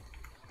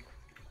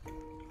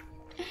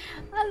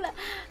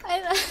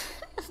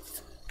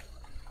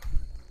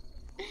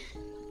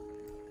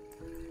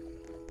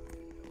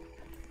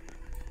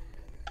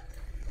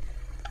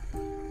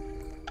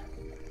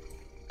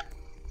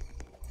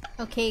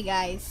 Okay,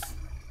 guys.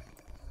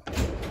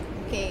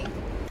 Okay.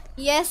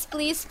 Yes,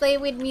 please play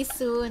with me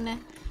soon.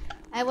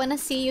 I wanna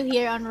see you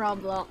here on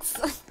Roblox.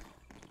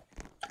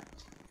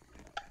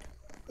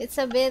 It's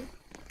a bit...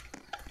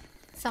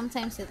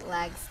 Sometimes it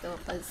lags though,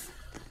 cause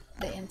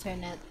the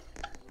internet.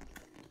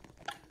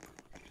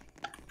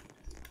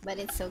 But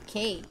it's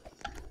okay.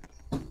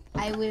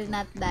 I will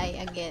not die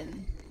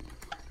again.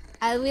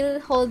 I will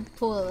hold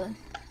pull.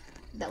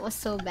 That was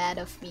so bad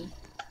of me.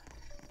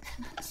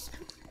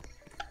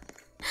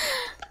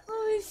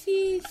 Oh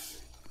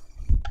sheesh.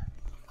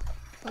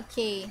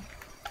 Okay.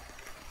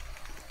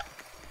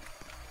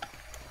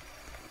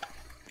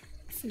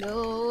 Let's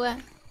go.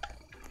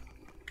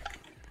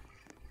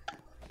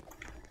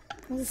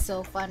 This is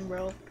so fun,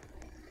 bro.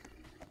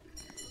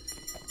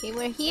 Okay,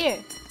 we're here.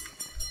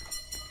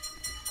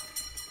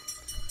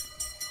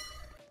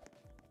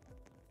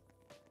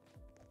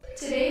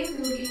 Today we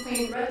will be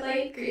playing red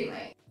light, green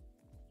light.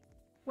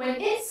 When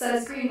it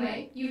says green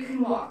light, you can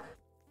walk.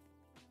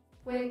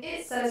 When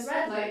it says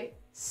red light,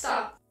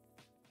 stop.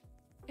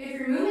 If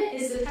your movement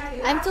is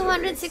detected I'm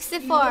afterwards,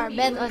 264. you will be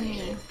Bet on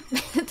me.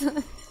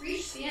 eliminated.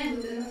 Reach the end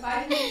within the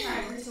 5-minute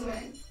timer to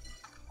win.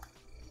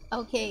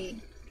 Okay.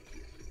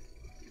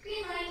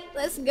 Green light.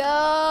 Let's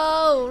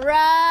go!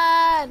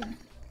 Run!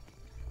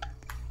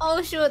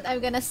 Oh shoot, I'm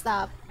gonna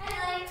stop. Red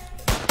light.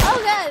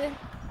 Oh god!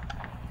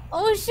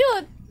 Oh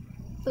shoot!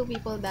 2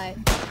 people died.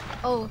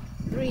 Oh,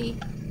 3.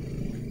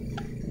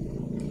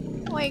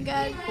 Oh my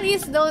god.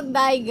 Please don't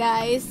die,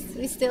 guys.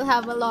 We still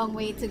have a long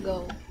way to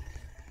go.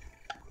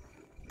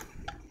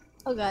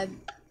 Oh god.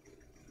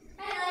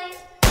 Red light.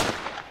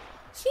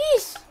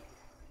 Sheesh!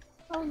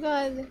 Oh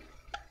god.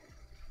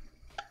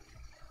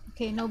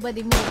 Okay,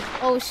 nobody moved.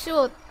 Oh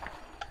shoot!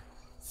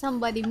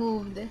 Somebody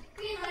moved.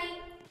 Green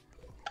light.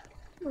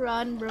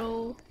 Run,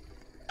 bro.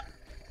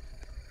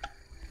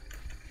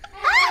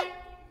 Red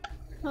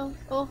light.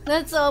 Oh,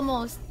 that's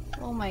almost.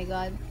 Oh my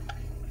god.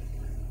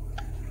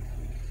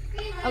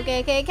 Green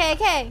light.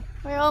 Okay.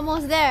 We're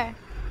almost there.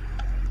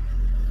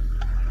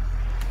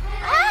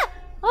 Ah!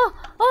 Oh!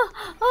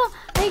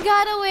 I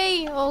got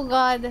away. Oh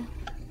god.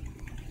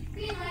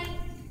 Green light.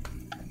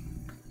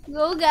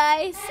 Go,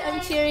 guys. I'm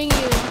cheering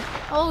you.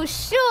 Oh,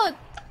 shoot!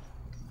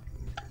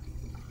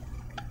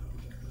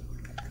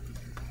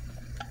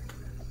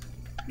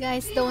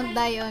 Guys, don't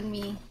die on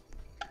me.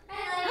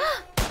 Red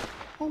light.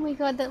 Oh my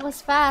god, that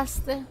was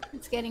fast.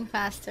 It's getting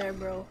faster,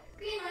 bro.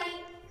 Green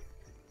light.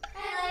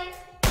 Red light.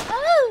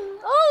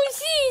 Oh,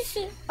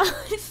 sheesh!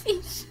 Oh,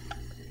 sheesh!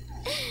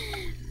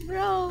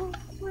 Bro.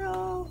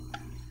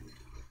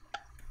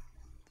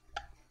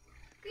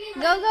 Green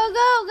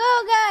Go,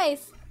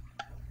 guys!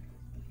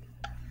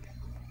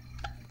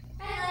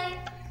 Red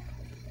light.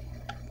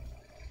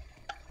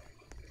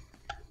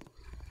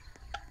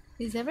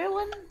 Is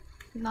everyone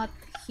not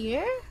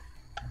here?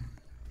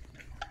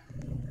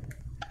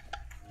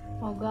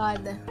 Oh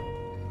god.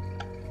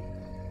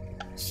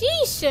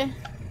 Sheesh!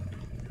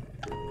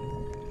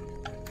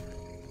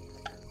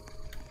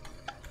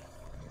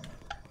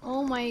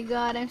 Oh my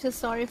god, I'm so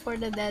sorry for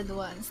the dead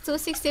ones.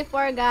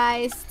 264,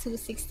 guys.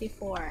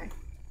 264.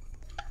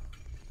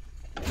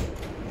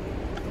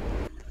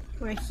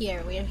 We're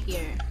here.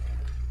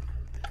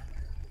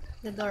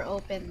 The door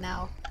opened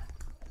now.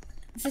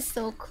 This is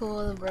so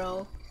cool,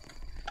 bro.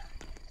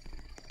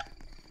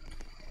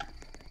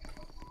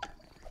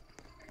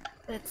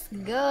 Let's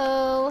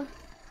go.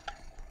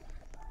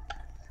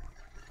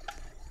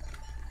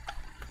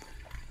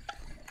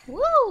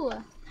 Woo!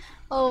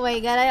 Oh my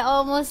god, I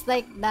almost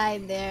like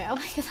died there. Oh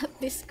my god,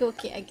 this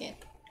cookie again.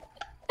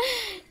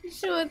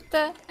 Shoot.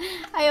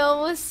 I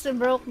almost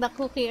broke the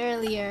cookie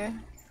earlier.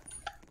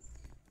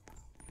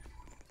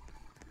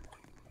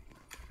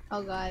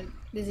 Oh god.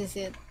 This is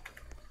it.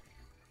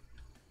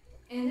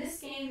 In this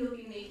game, you'll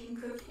be making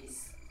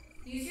cookies.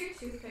 Use your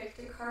toothpick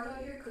to carve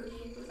out your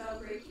cookie without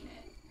breaking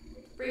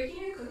it.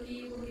 Breaking your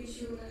cookie will get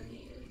you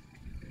eliminated.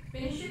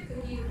 Finish your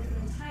cookie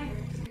within the timer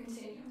to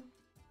continue.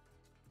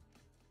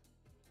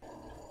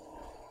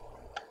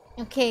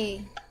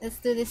 Okay, let's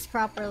do this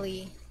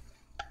properly.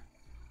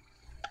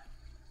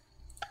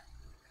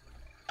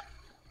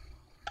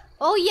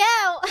 Oh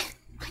yeah!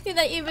 Why did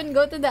I even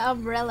go to the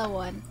umbrella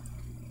one?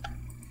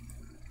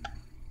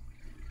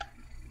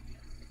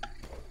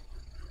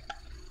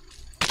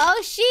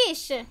 Oh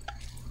sheesh!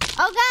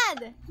 Oh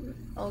god!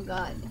 Oh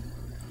god.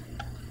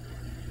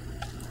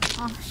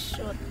 Oh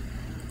shoot.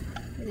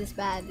 This is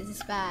bad, this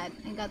is bad.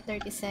 I got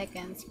 30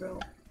 seconds, bro.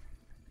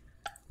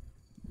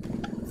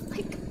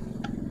 Like,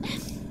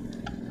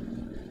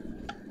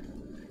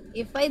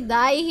 if I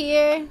die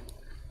here...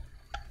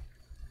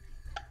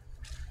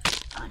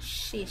 Oh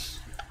sheesh.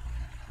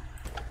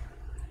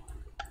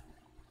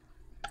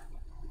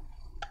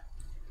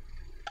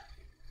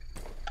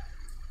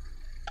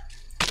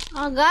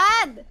 Oh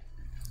god!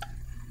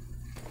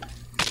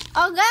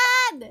 Oh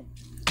god!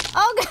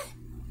 Oh god!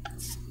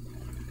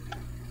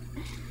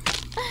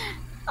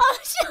 Oh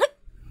shit!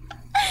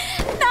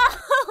 No!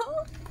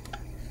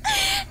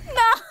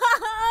 No!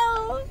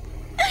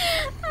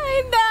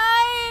 I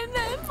died!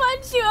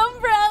 Punch you,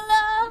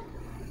 umbrella!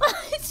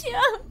 Punch you,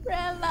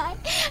 umbrella!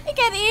 I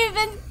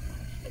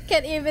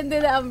can't even do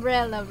the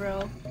umbrella,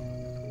 bro.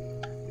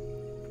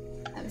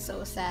 I'm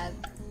so sad.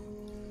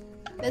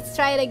 Let's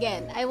try it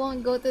again. I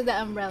won't go to the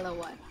umbrella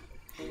one.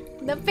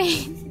 The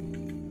pain.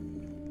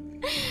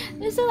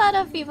 There's a lot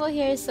of people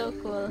here, so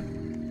cool.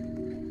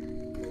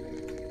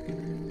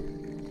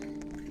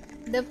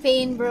 The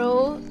pain,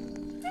 bro.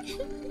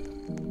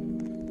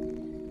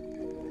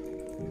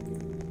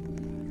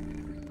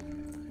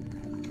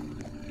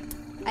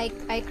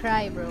 I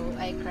cry, bro.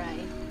 I cry.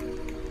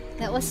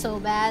 That was so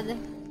bad.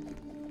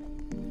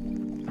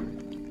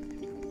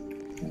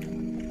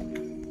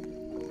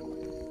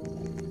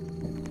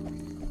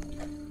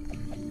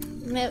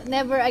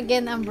 Never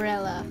again,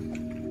 umbrella.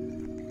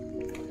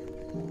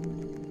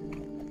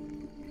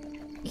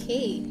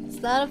 Okay, it's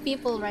a lot of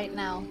people right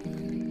now.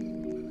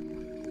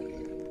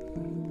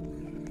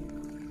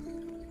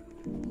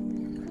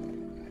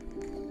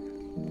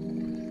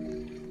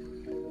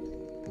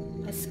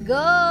 Let's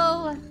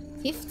go!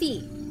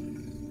 50!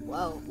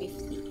 Wow,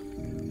 50.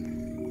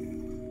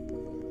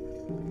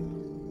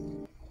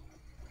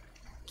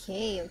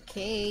 Okay,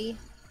 okay.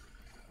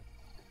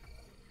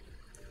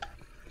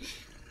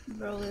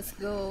 Bro, let's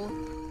go.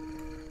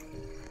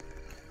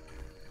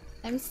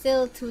 I'm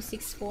still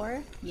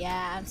 264?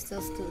 Yeah, I'm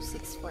still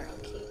 264,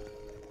 okay.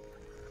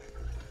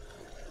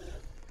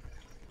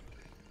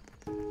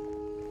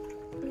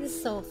 This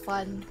is so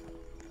fun.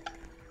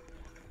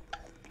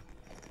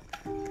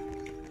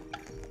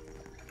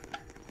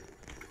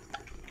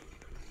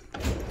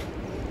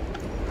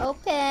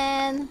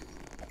 Open!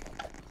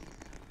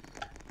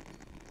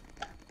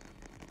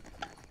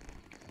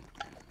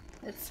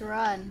 Let's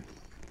run.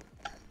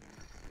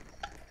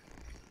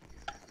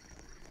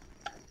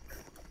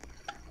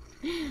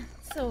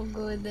 So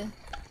good.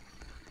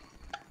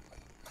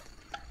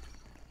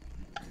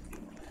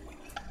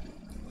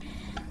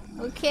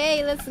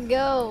 Okay, let's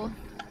go.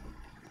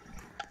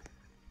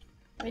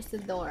 Where's the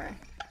door?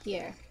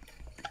 Here.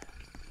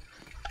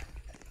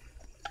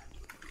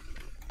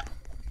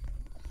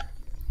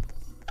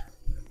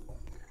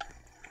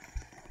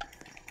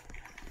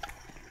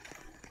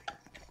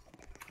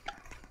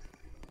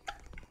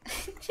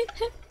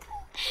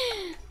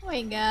 Oh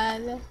my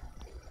god.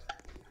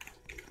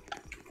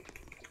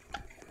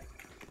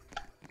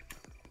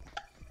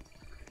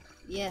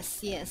 Yes,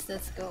 yes,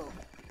 let's go.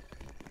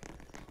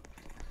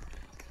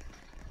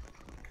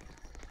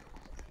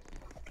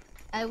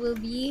 I will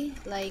be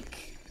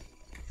like...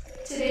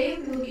 Today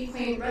we will be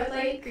playing red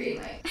light, green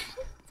light.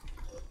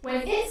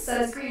 When it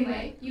says green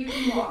light, you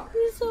can walk.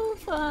 It's so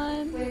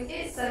fun. When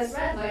it says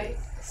red light,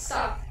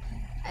 stop.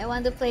 I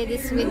want to play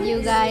this If with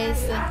you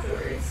guys.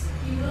 Afterwards,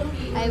 you will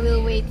be I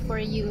will wait for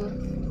you.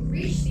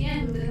 Reach the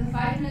end within the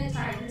 5-minute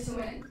timer to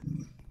win.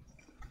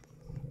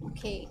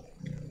 Okay.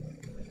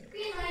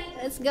 Green light.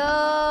 Let's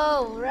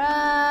go!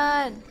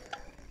 Run!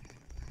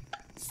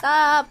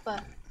 Stop!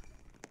 Red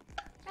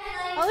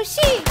light. Oh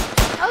shit!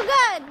 Oh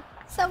god!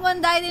 Someone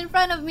died in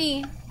front of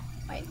me!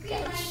 My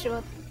god,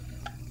 shoot.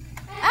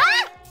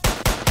 Ah!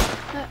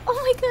 Oh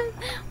my god!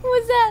 What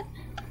was that?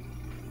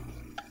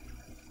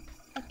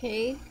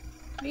 Okay.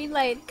 Green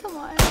light, come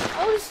on.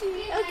 Oh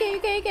shit! Okay,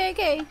 okay, okay,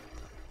 okay.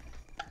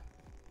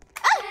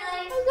 Ah!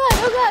 Oh god,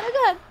 oh god, oh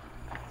god!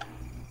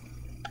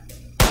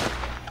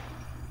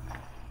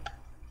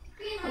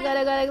 Oh god,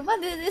 oh god, oh god. But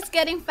it's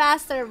getting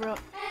faster, bro.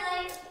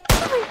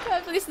 Oh my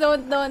god, please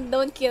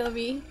don't kill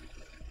me.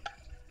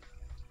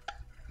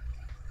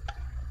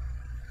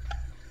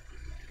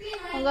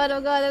 Oh god,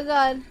 oh god, oh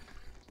god.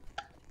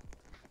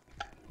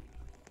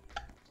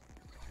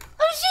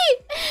 Oh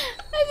shit!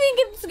 I think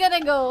it's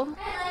gonna go.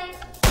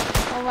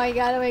 Oh my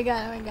god, oh my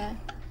god, oh my god.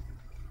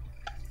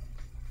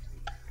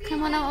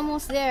 Come on, I'm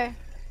almost there.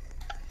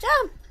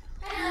 Jump!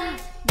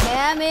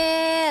 Damn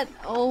it!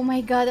 Oh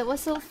my god, that was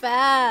so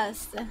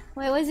fast.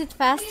 Why was it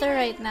faster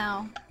right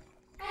now?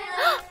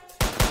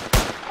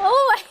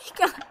 Oh my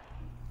god!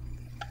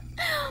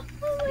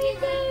 Oh my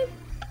god!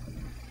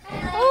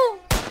 Oh!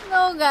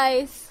 No,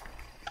 guys.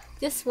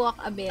 Just walk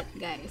a bit,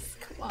 guys.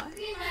 Come on.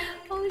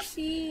 Oh,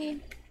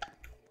 she.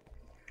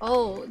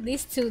 Oh,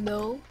 these two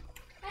though.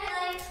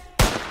 Oh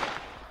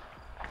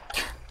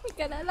my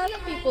god, a lot of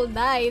people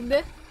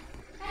died.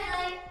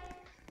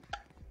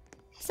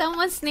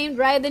 Someone's named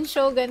Raiden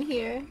Shogun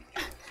here.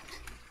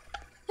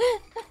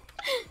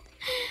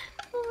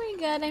 Oh my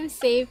god, I'm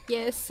safe,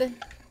 yes.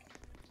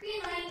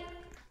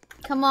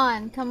 Come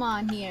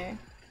on here.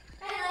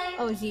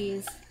 Oh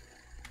jeez.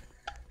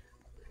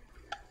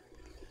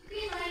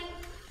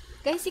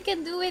 Guys, you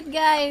can do it,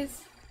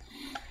 guys.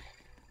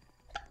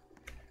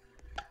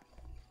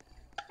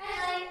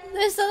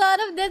 There's a lot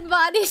of dead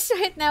bodies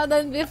right now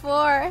than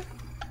before.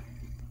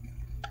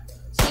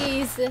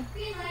 Jeez.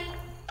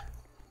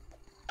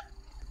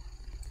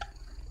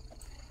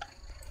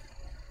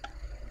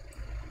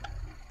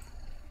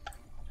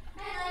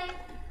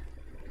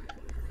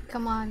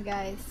 Come on,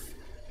 guys.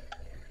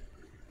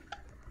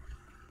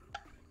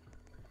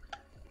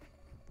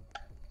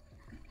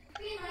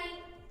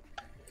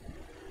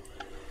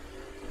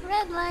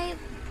 Red light.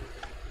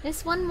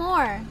 There's one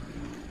more.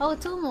 Oh,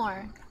 two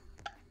more.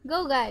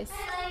 Go, guys.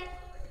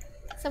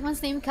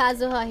 Someone's named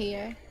Kazuha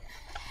here.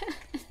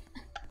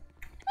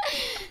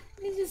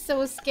 This is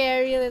so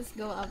scary. Let's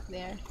go up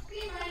there.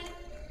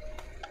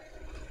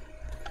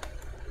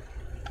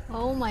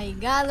 Oh my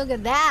god, look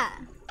at that.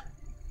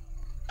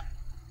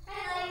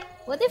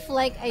 What if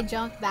like I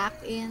jump back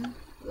in?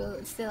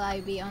 Will still I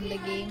be on the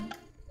game?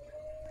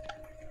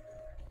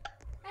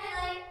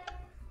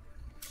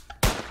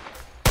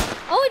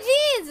 Oh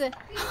jeez!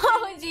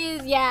 Oh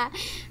jeez, yeah.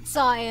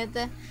 Saw it.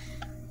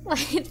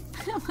 Wait.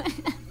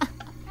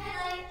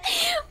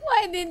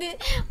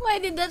 Why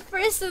did that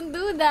person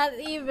do that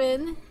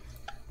even?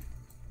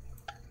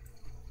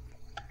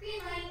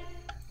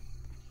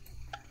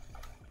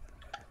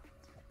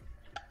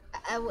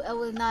 I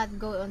will not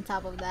go on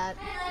top of that.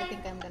 I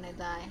think I'm gonna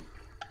die.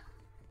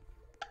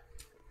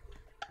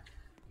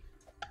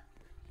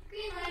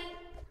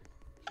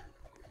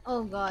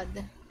 Oh god.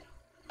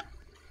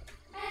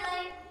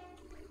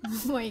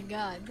 Oh my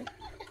god.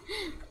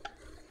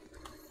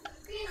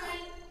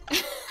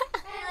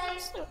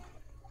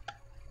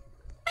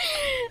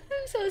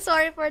 I'm so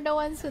sorry for the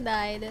ones who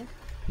died.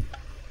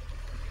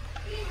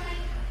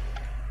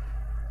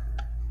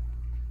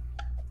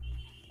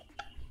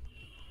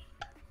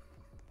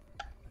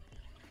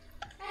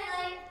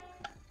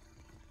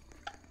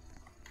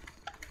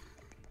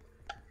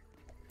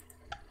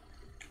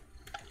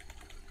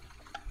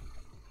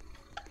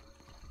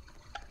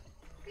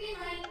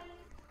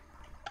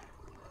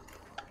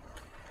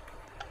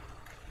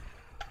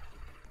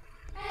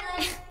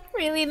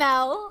 Really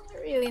now?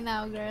 Really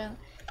now, girl?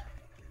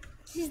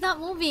 She's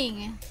not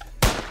moving.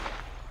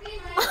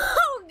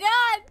 Oh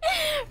god!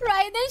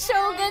 Raiden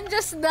Shogun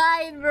just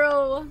died,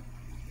 bro.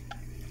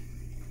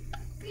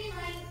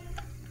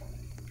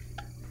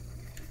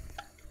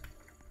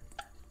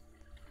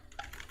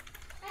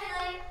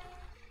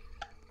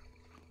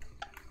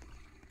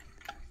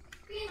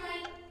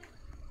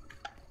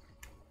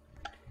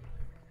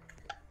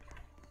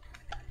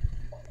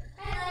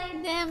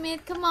 Damn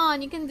it, come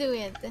on, you can do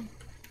it.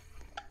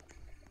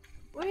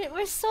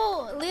 We're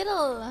so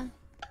little.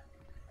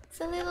 It's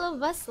a little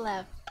of us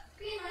left.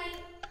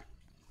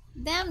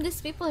 Damn,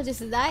 these people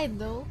just died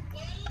though.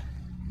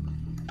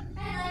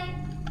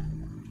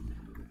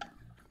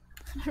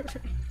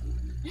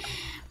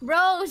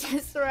 Bro,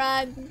 just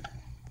run.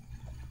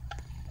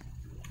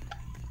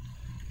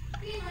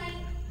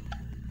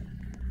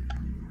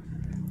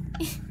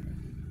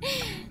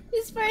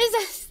 This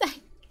person's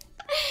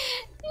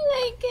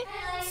like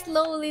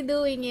slowly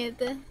doing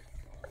it.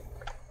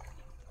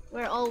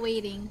 We're all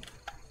waiting.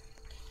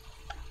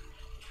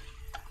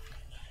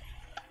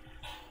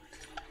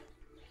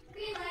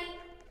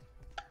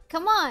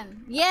 Come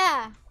on!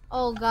 Yeah!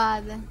 Oh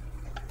god.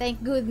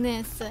 Thank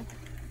goodness.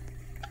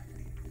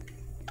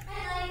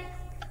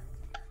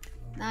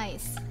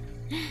 Nice.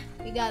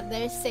 We got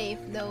there safe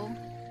though.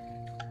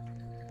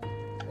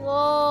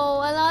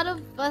 Whoa, a lot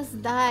of us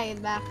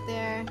died back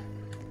there.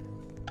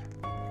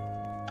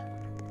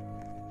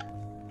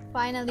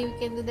 Finally, we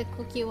can do the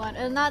cookie one.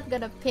 I'm not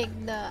gonna pick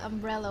the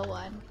umbrella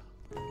one.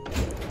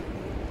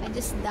 I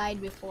just died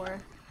before.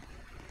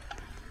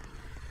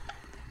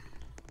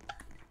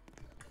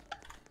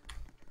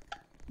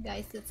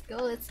 Guys, let's go,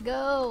 let's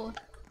go!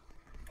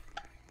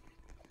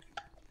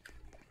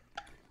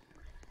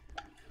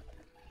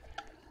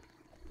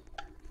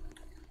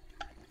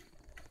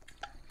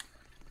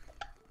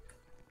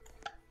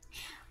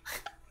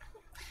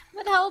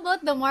 But how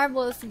about the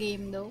marbles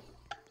game though?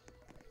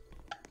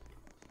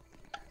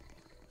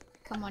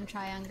 Come on,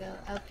 triangle.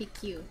 I'll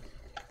pick you.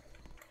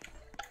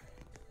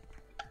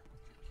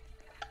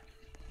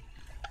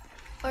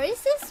 Or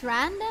is this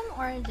random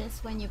or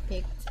just when you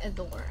picked a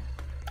door?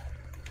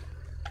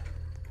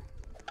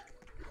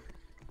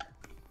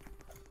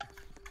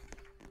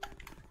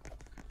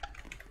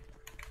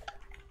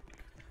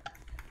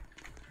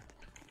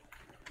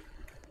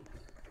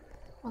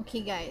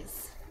 Okay,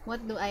 guys.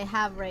 What do I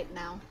have right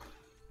now?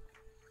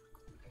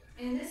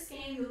 In this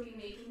game, you'll be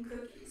making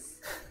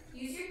cookies.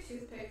 Use your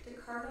toothpick to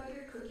carve out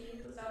your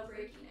cookie without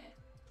breaking it.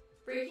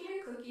 Breaking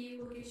your cookie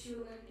will get you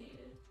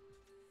eliminated.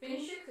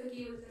 Finish your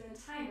cookie within the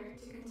timer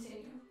to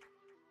continue.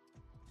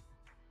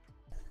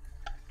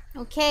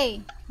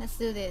 Okay, let's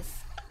do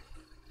this.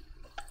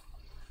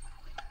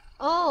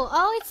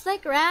 Oh, it's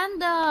like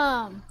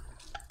random.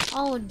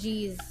 Oh,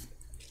 jeez.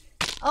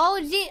 Oh,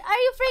 gee, are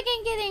you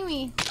freaking kidding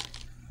me?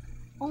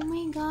 Oh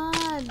my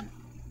god.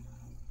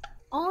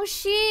 Oh,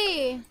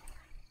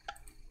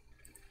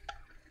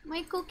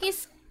 my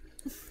cookie's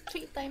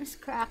 3 times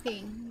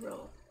cracking,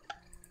 bro.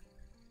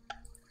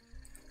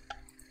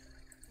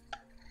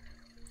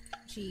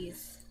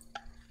 Jeez.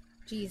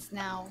 Jeez,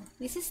 now.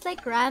 This is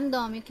like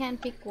random. You can't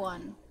pick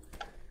one.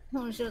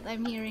 Oh, shoot.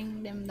 I'm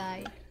hearing them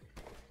die.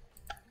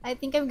 I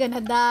think I'm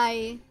gonna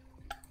die.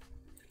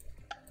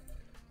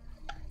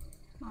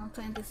 Oh,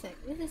 20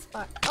 seconds. This is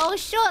part. Oh,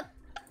 shoot!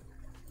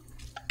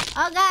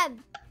 Oh, God!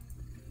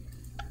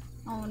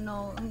 Oh,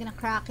 no. I'm gonna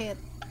crack it.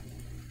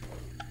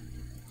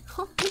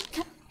 Oh, my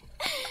God.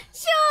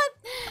 Shoot!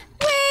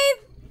 Wait!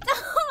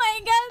 Oh,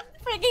 my God!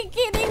 Freaking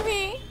kidding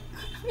me!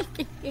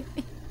 Freaking kidding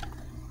me.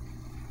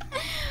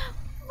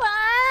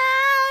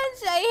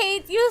 Punch! I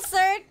hate you,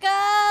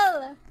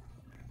 Circle!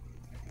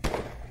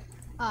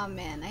 Oh,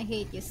 man. I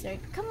hate you,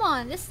 Circle. Come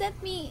on. Just let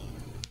me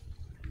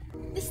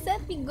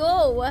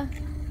go.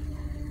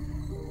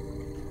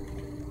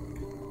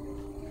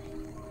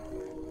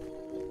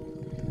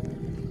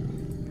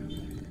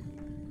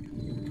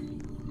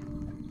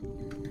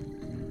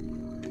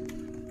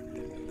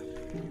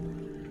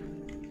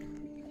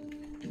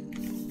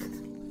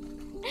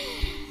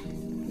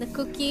 The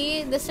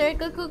cookie, the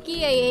circle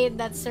cookie, I hate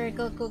that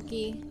circle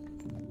cookie.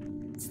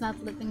 It's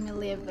not letting me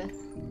live.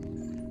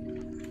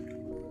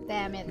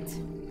 Damn it.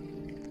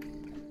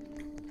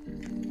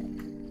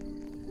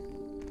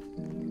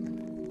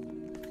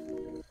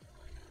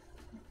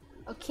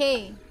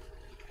 Okay,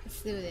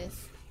 let's do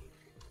this.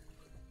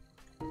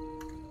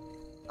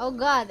 Oh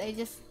god, I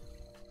just...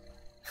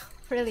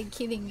 really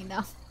kidding me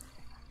now.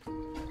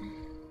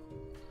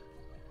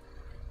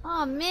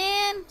 Oh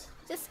man,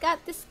 just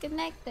got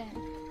disconnected.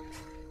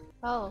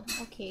 Oh,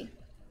 okay.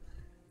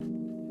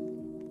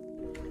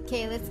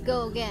 Okay, let's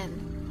go again.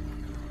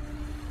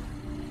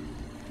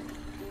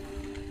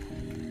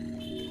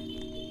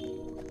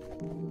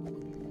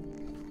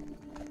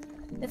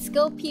 Let's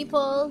go,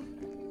 people.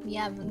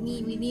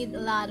 We need a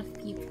lot of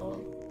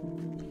people.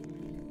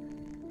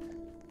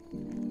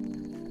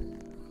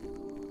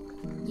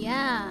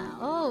 Yeah.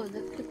 Oh,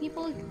 the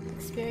people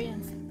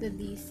experience the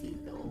DC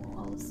though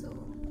also.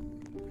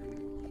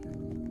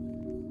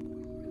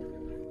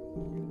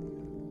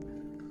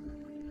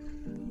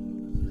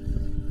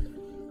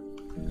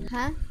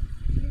 Huh?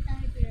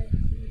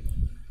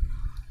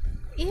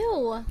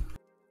 Ew.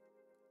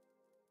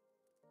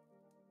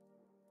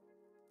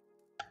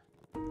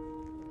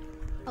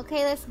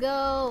 Okay, let's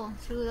go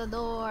through the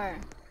door.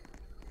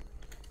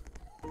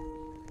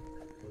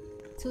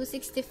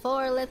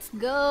 264, let's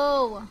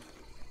go.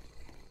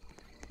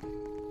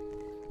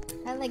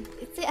 I like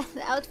it's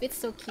the outfit's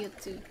so cute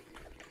too.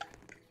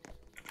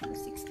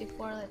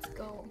 264, let's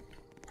go.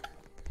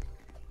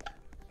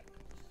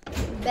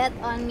 Bet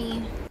on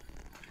me.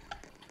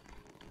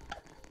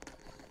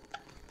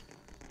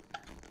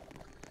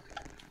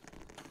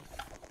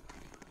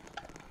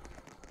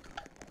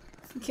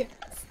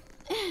 Yes.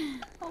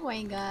 Oh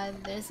my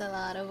god, there's a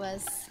lot of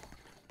us.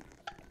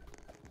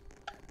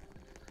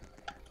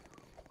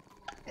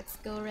 Let's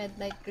go red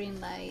light,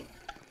 green light.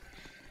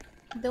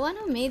 The one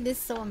who made this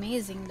so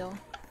amazing though.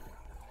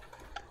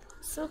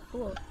 So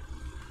cool.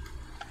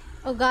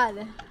 Oh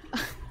god.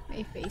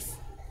 My face.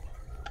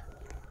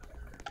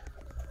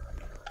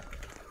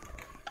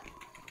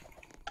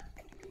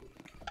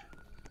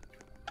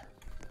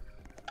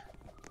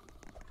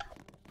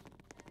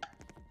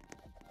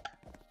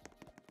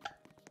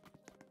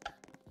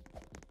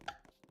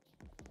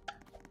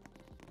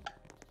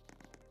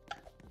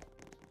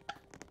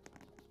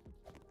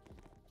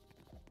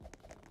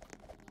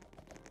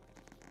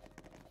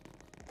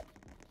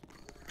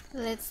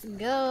 Let's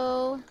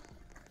go.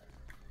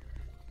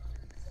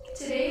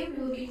 Today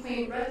we will be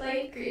playing red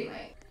light, green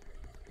light.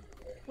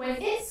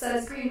 When it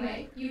says green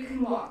light, you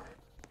can walk.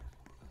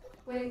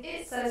 When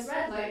it says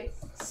red light,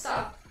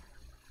 stop.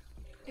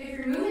 If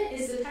your movement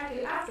is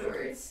detected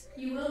afterwards,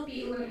 you will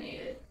be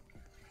eliminated.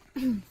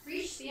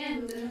 Reach the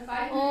end within the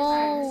 5-minute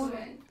timer to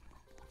win.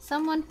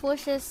 Someone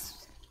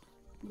pushes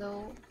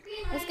though.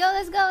 Let's go,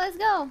 let's go, let's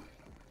go.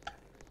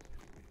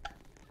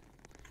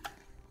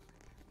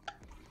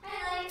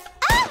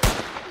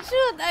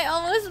 Shoot, I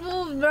almost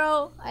moved,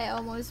 bro. I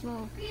almost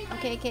moved.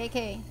 Okay, okay,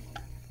 okay.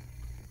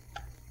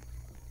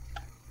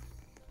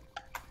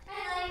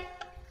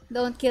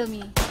 Don't kill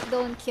me.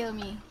 Don't kill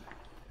me.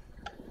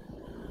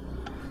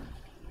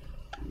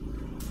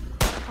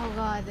 Oh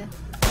god.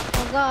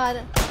 Oh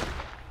god.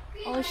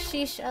 Oh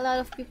sheesh, a lot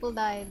of people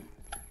died.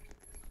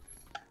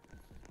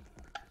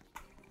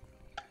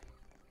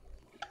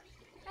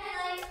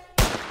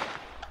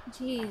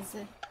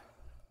 Jeez.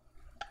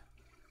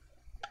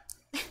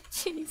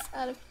 Jeez, a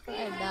lot of people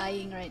are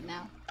dying right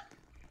now.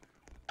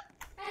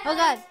 Oh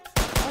god!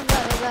 Oh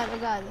god, oh god, oh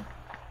god.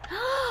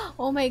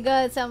 Oh my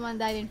god, someone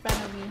died in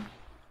front of me.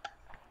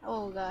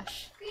 Oh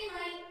gosh. Green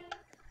light.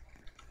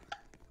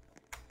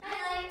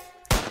 Red light.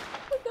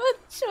 Oh god,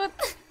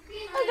 shoot!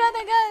 Green Oh light. god,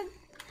 oh god!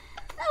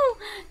 Oh!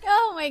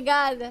 Oh my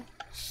god!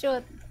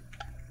 Shoot!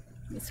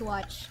 Let's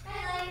watch.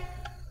 Red light.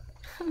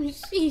 Oh,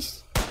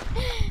 sheesh!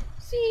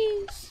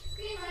 Sheesh!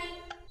 Green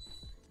light.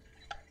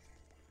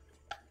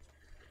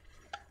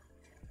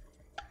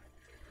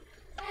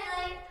 Red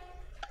light.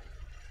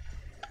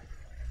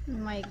 Oh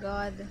my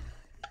god.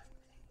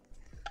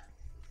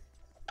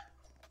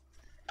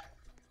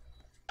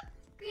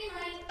 Green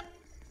light.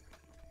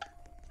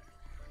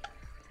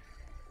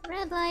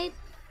 Red light!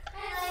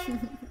 Red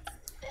light.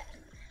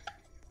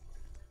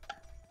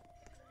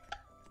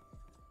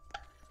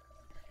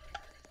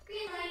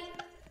 Green light.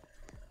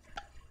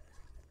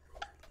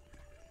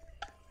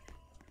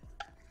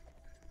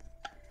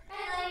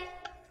 Red light.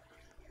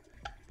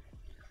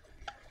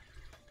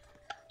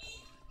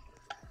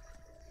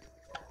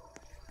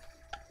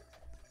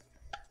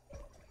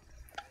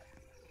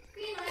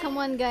 Green light. Come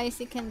on guys,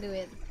 you can do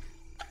it.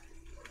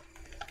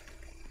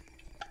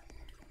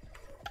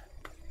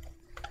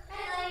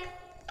 Red light.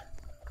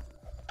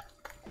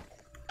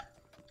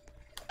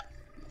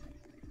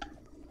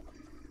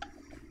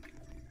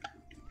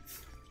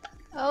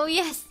 Oh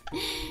yes!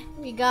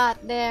 We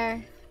got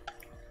there.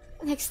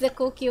 Next the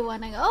cookie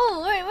one.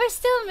 Oh, we're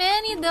still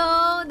many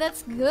though.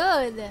 That's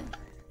good.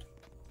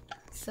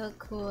 So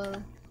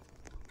cool.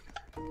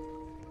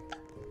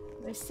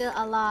 We're still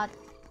a lot.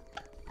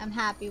 I'm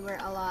happy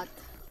we're a lot.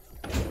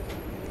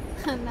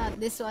 Not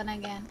this one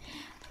again.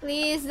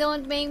 Please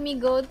don't make me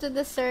go to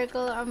the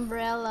circle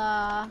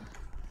umbrella.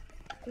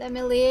 Let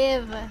me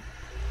live.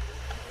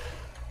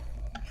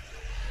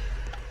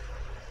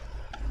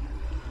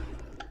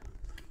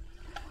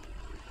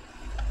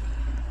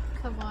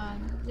 Come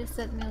on, just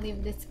let me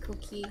leave this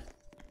cookie.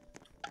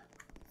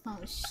 Oh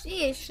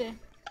sheesh.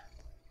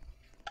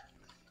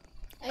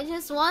 I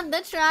just want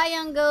the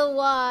triangle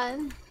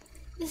one.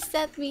 Just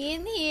let me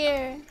in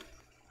here.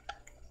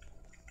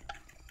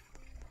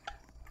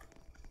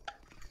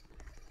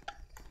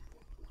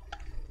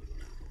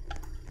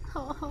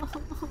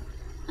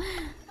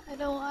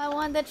 I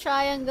want the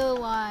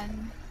triangle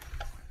one.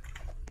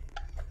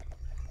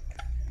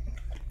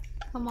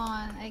 Come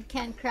on, I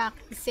can't crack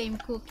the same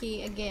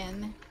cookie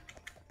again.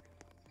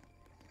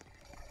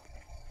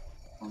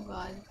 Oh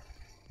god.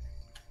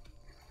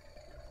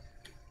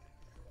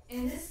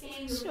 In this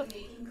game, you'll Sure. be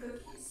making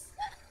cookies.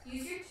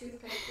 Use your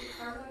toothpick to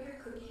carve out your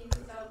cookie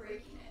without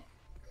breaking it.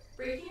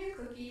 Breaking your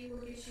cookie will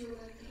get you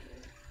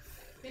eliminated.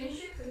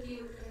 Finish your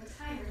cookie within a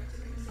timer to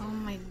continue. Oh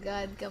my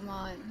god, come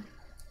on.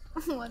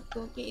 What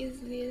cookie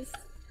is this?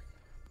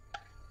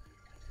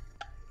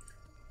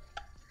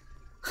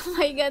 Oh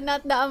my god,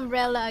 not the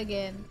umbrella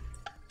again.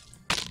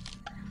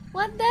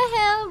 What the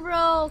hell,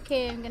 bro?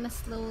 Okay, I'm gonna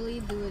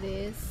slowly do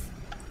this.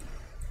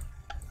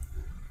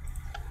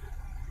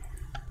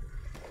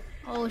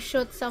 Oh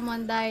shoot,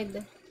 someone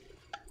died.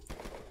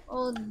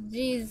 Oh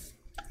jeez.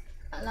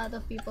 A lot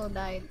of people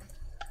died.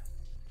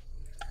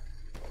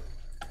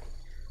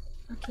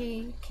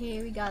 Okay,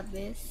 okay, we got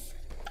this.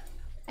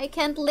 I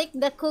can't lick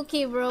the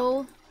cookie,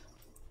 bro.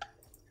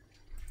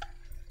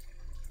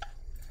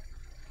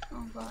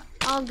 Oh god.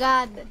 Oh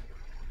god.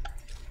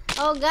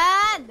 Oh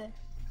god.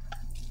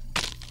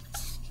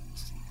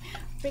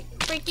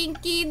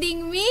 Freaking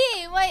kidding me.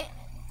 Why?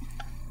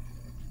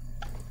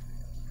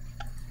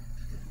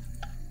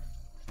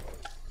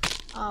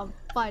 Oh,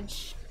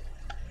 fudge.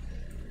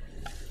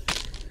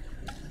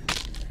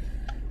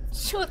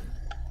 Shoot.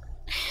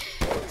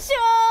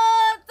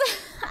 Shoot.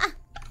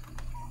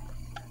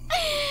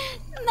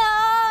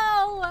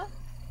 No.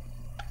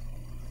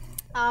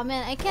 Oh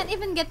man, I can't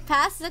even get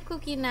past the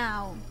cookie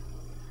now.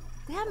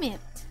 Damn it.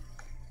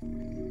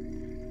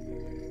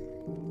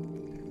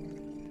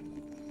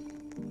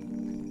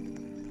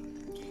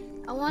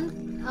 I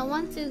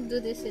want to do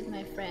this with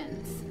my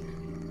friends.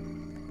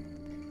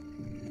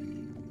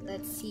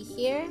 Let's see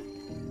here.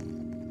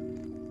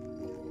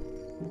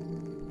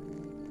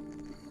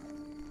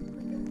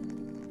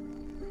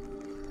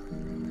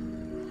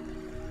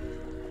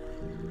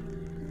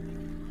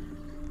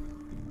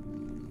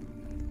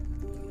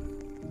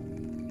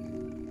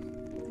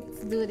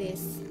 Let's do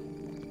this.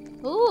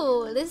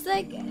 Ooh, there's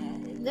like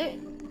there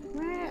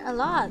were a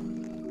lot.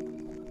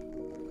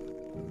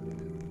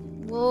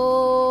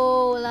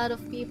 Whoa, a lot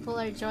of people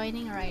are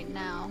joining right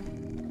now.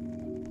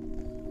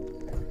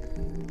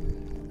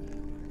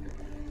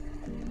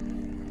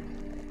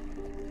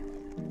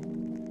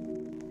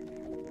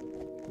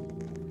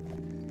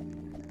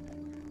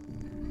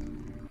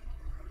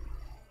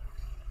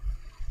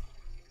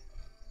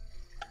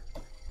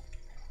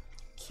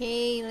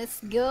 Okay, let's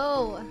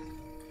go.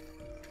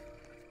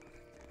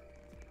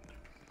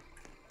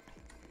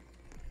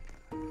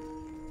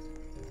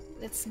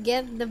 Let's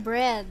get the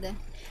bread.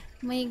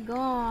 My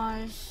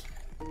gosh.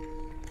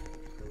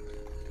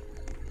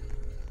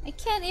 I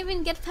can't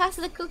even get past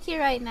the cookie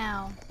right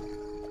now.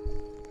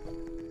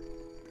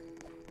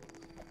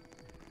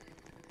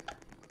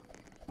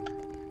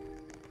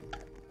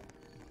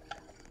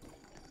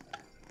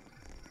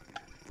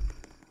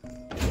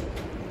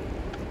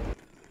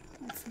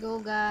 Let's go,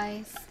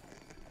 guys.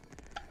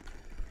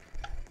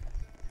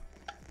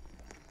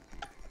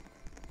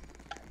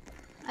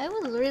 I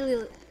will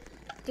really...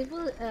 It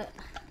will...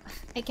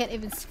 I can't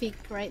even speak,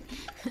 right?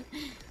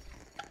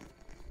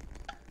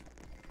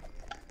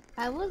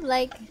 I would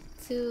like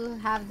to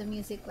have the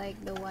music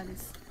like the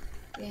ones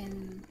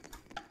in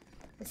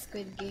the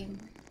Squid Game.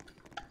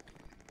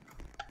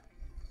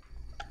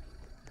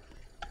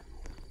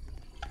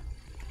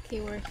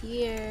 Okay, we're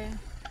here.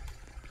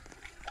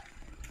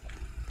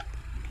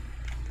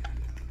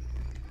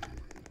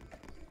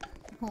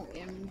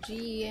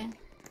 OMG.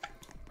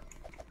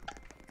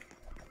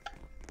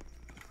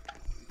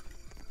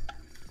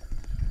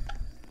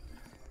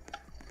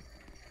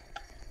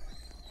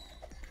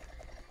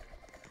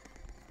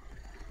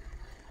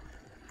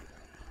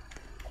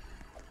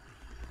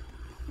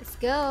 Let's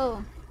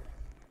go.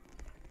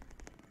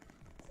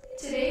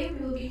 Today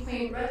we will be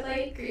playing red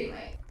light, green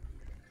light.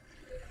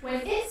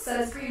 When it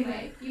says green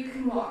light, you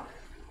can walk.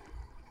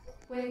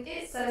 When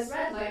it says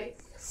red light,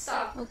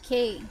 stop.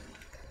 Okay.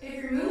 If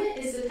your movement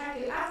is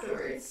detected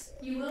afterwards,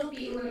 you will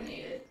be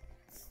eliminated.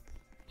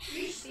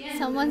 Reach the end.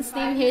 Someone's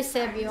name here is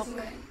Sebyok.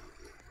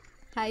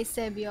 Hi,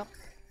 Sebyok.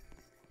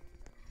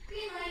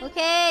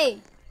 Okay.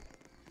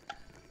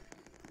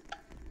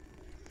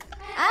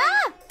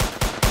 Ah!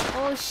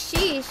 Oh,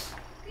 sheesh.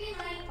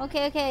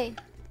 Okay, okay.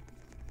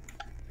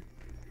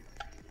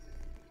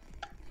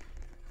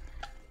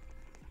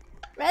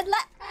 Red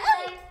light.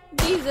 Oh,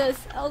 Jesus.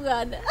 Oh,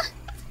 God.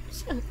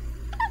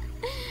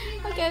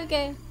 Okay,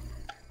 okay.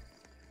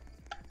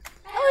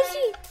 Oh,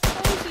 she.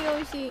 Oh, she.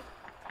 Oh, she.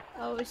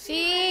 Oh,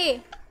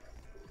 she.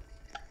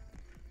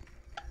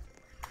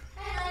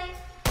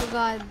 Oh,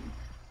 God.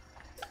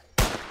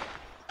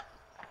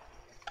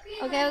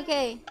 Okay,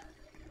 okay.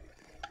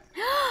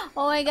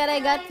 Oh my God, I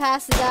got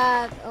past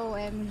that.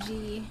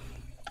 OMG.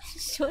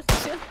 Shoot,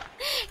 shoot.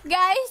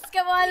 Guys,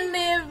 come on,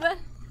 live.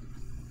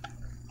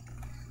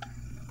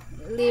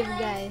 Live,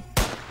 guys.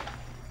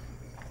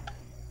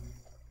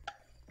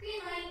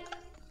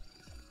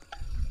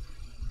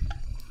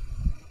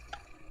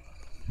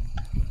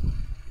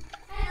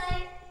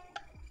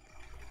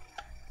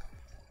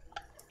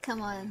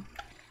 Come on.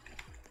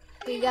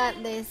 We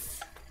got this.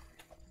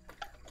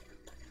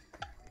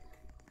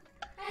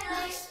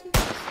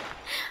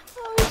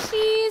 Oh,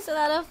 jeez. A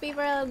lot of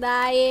people are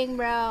dying,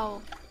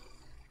 bro.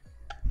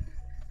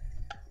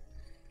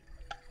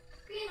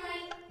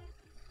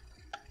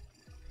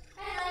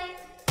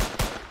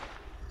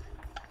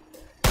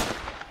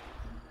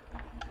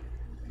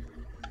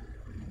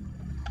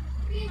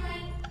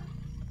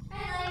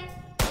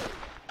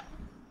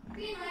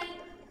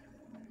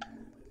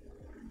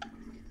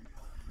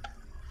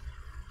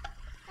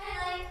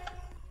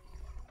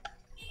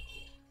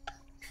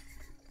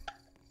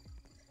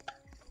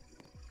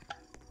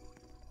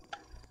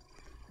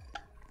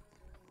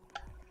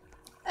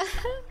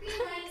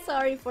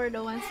 Sorry for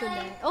the ones who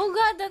died. Oh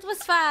God, that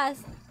was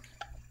fast.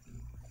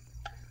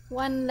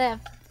 One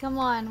left. Come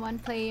on, one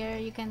player.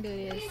 You can do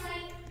this.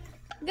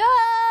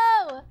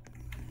 Go!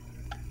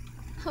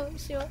 Oh,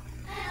 sure.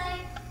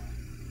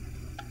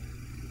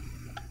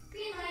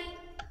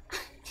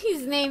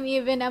 His name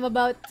even. I'm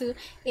about to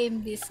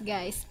aim this,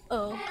 guys.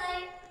 Oh.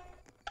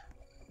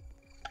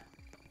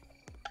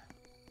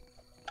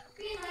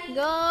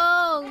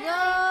 Go!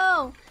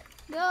 Go!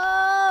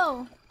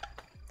 Go!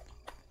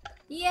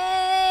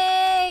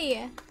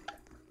 Yay!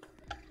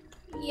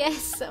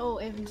 Yes,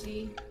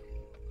 OMG.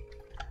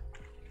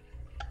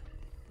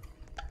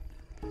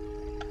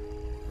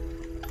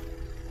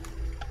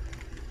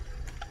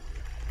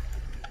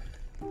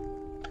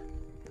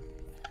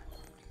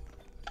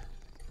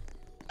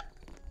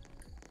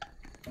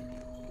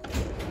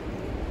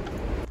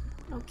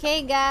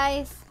 Okay,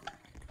 guys.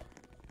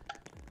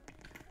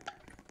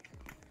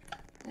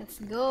 Let's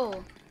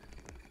go.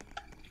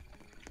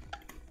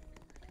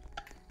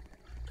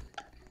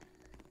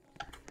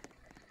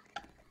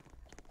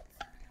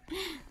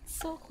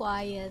 So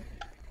quiet.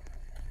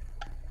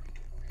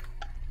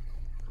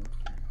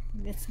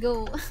 Let's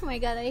go. Oh my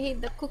God, I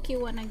hate the cookie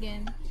one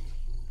again.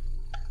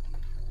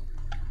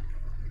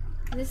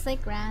 This is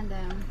like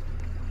random.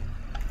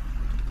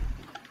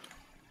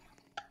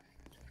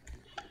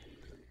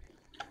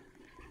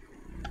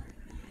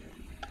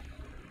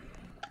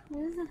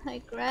 This is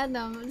like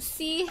random.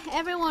 See,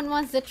 everyone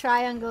wants the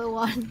triangle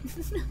one.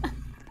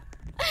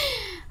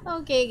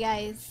 Okay,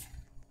 guys.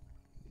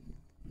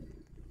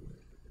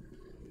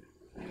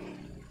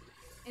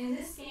 In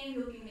this game,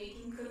 you'll be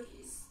making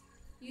cookies.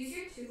 Use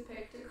your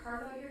toothpick to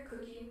carve out your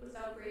cookie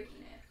without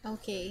breaking it.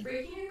 Okay.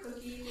 Breaking your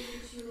cookie will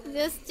get you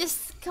eliminated.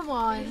 Just come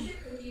on. Finish your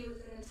cookie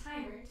within the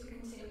timer to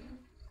continue.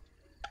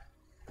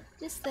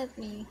 Just let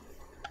me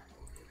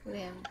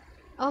live.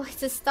 Oh,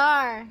 it's a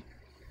star.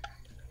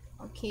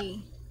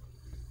 Okay.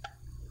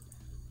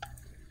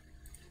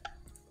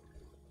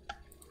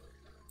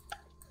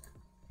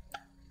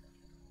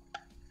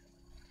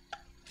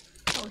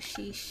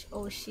 sheesh.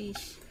 Oh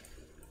sheesh.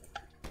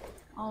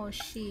 Oh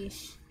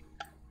sheesh.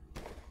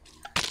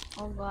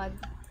 Oh god.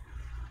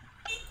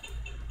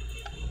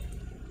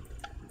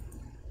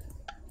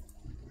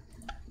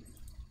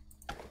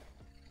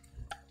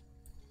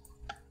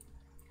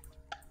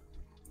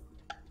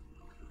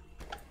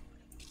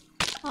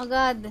 Oh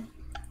god.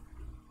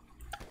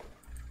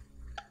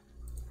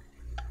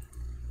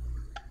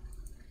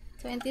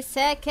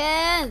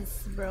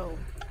 $20, bro.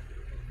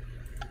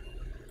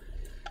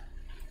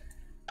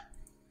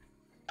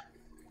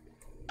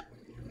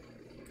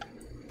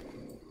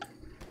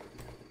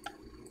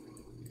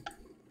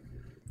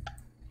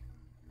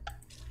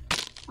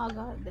 Oh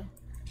god.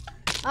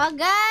 Oh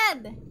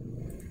god!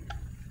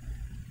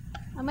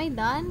 Am I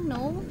done?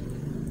 No?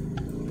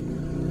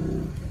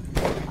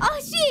 Oh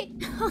shit!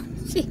 Oh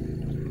shit!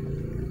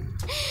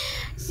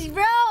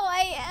 Bro,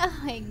 oh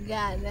my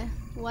god.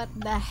 What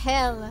the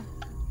hell?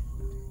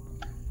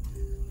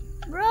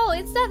 Bro,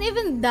 it's not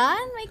even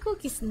done? My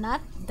cookie's not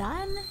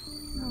done?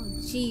 Oh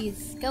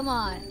jeez, come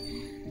on.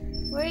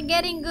 We're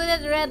getting good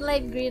at red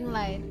light, green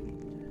light.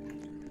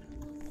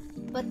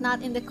 But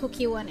not in the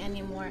cookie one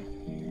anymore.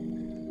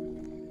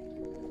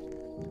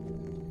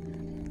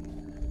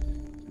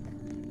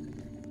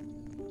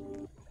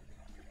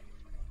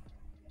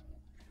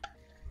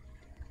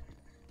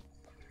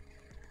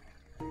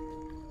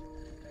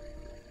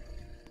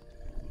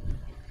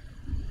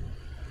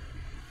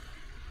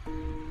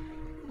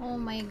 Oh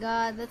my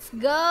god, let's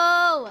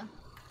go!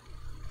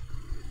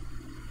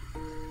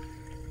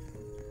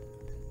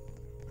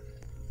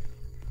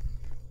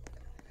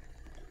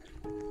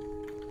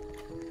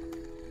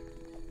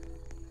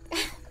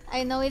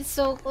 I know it's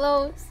so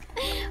close.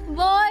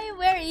 Boy,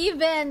 we're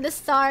even. The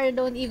star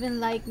don't even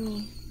like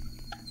me.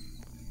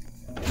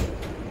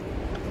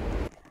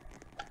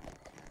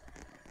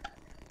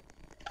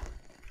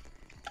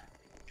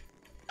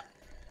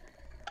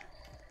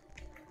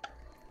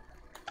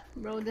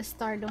 Bro, the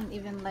star don't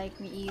even like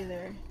me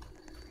either.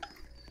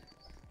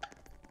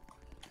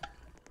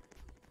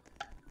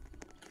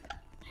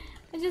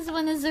 I just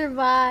wanna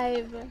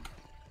survive.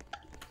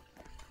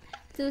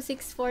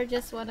 264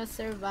 just wanna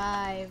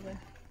survive.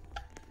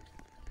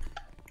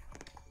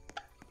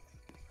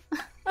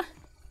 I'm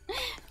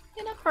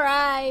gonna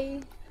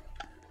cry.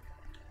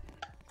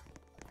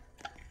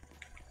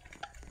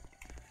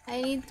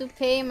 I need to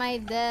pay my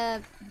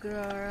debt,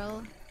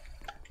 girl.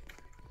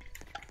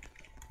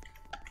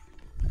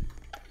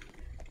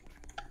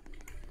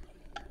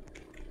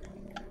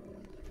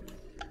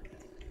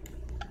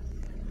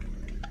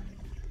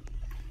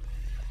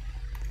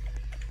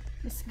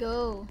 Let's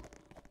go.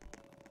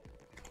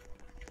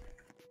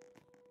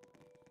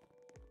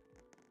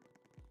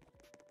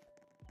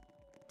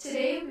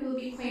 Today we will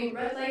be playing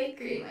red light,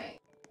 green light.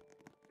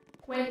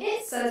 When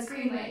it says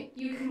green light,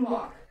 you can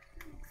walk.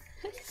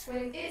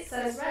 When it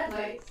says red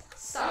light,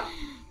 stop.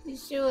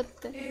 Shoot.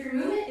 If your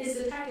movement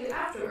is detected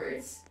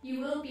afterwards,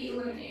 you will be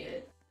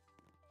eliminated.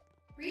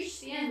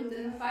 Reach the end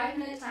within the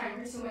 5-minute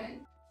timer to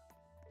win.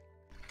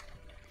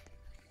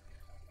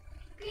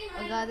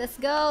 Oh god, let's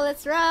go,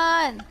 let's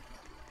run!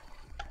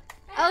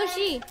 Oh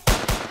she!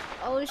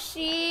 Oh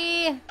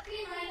she!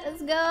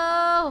 Let's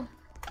go!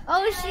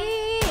 Oh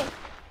she!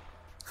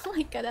 Oh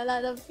my god, a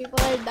lot of people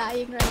are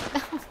dying right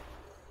now.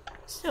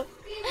 So,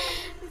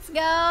 let's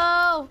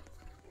go!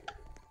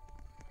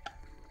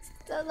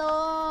 So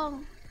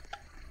long!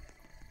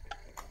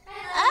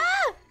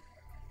 Ah!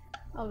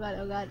 Oh god,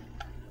 oh god.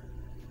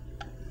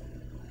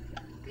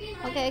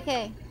 Okay,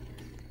 okay.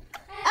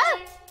 Ah!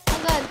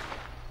 Oh god.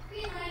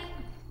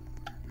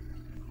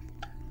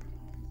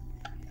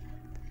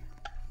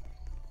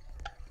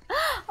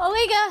 Oh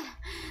my god!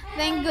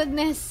 Thank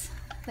goodness.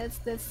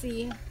 Let's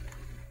see.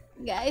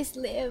 Guys,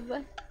 live.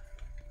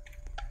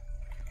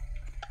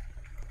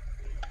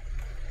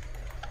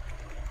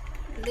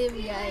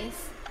 Live,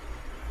 guys.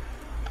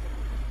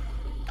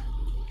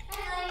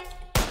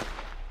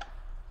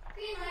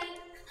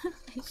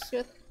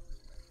 Shoot.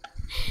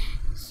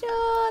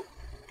 Shoot!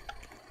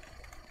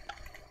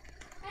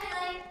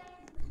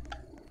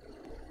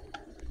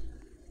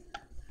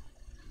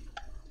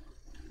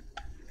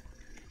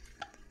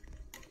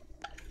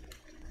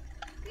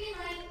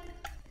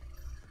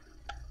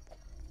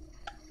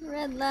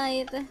 Red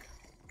light.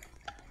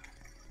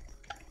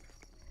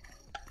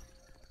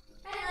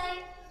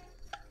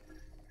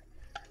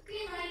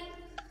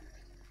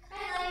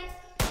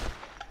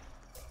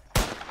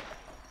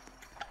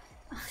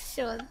 Oh,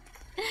 shoot.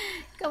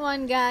 Come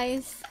on,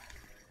 guys.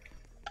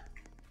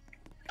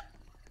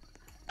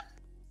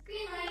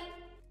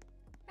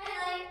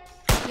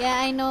 Yeah,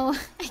 I know.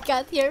 I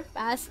got here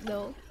fast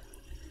though.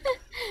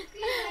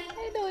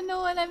 I don't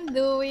know what I'm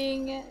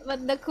doing.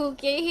 But the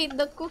cookie, I hate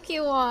the cookie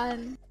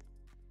one.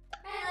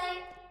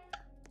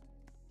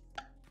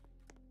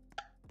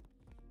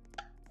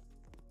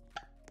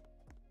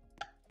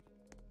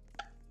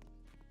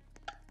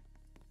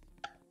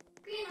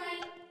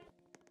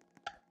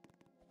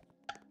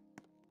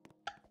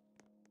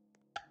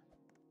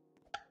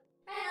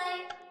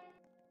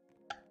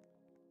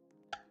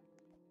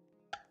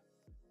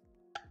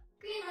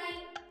 Green light.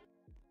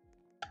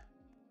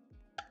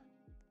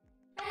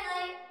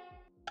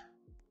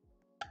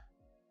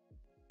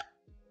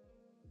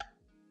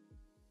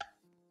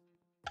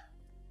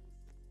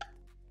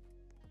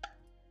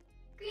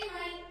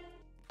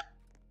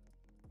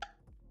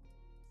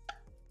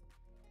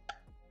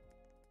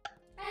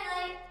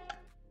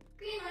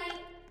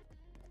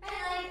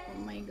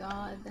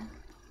 god.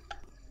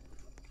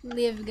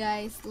 Live,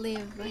 guys,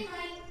 live. Green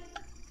light.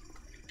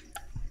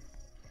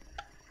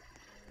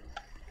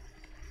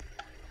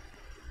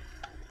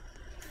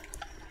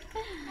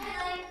 Red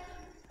light.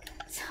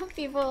 Some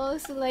people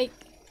also like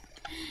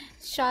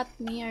shot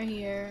near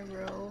here,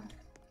 bro.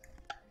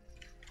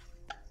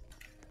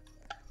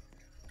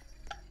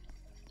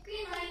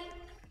 Green light.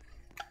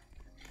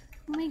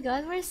 Oh my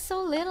god, we're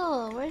so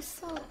little. We're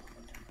so... Red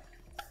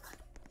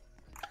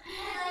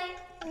light.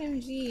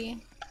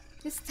 OMG.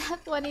 Is that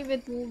one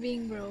even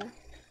moving, bro?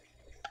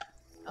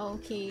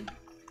 Okay.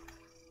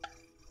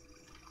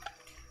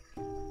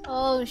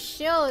 Oh,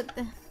 shoot.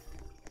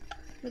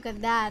 Look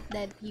at that,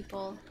 dead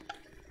people.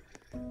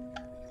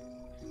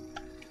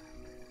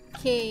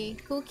 Okay,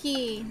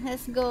 cookie.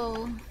 Let's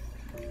go.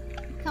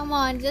 Come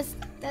on, just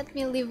let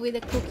me live with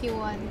the cookie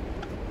one.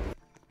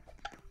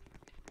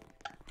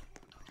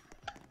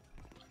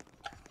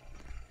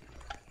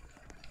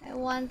 I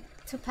want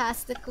to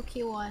pass the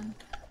cookie one.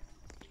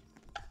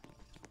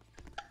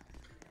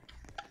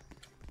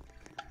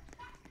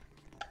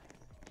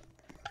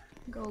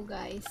 Go,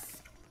 guys.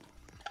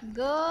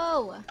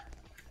 Go!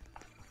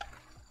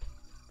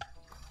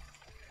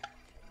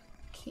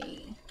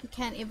 Okay, you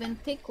can't even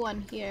pick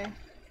one here.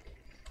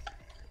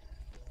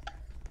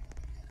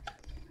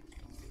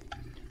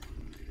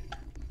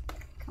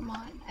 Come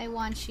on, I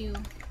want you.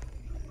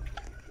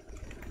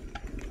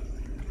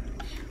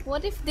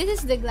 What if this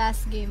is the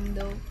glass game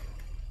though?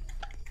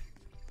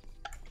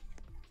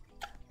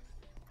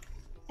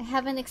 I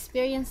haven't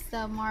experienced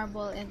the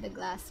marble and the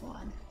glass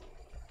one.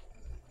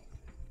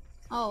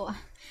 Oh,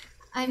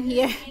 I'm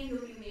here. In this game,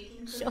 you'll be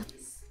making Shut.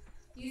 cookies.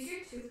 Use your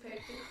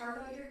toothpick to carve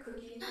out your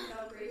cookie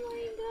without breaking Oh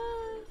it. my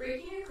god.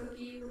 Breaking your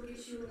cookie will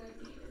get you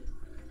eliminated.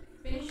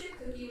 Finish your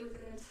cookie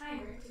within the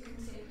timer to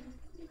continue.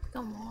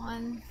 Come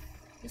on.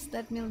 Just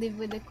let me live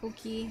with the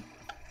cookie.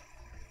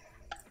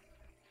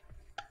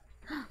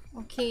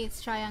 Okay,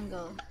 it's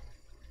triangle.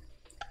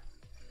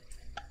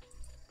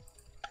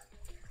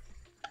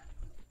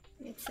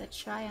 It's a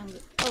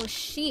triangle. Oh,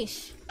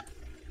 sheesh.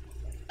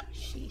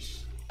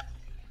 Sheesh.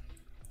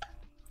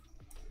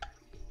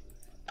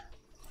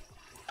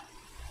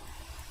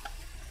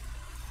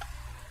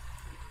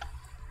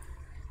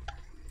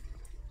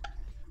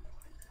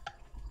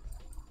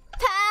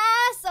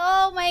 Pass!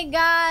 Oh my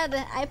god!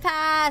 I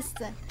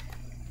passed!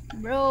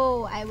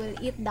 Bro, I will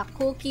eat the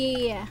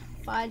cookie.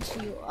 Fudge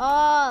you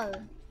all.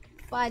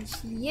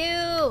 Fudge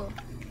you.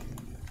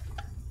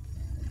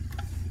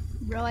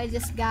 Bro, I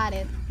just got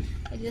it.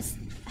 I just...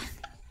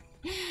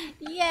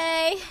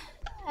 Yay!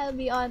 I'll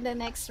be on the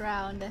next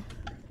round.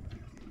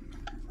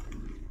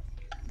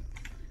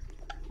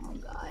 Oh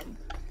god.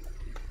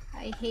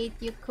 I hate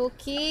you,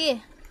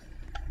 cookie.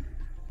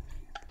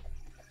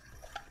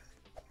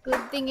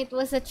 Good thing it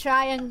was a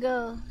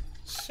triangle.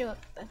 Shoot.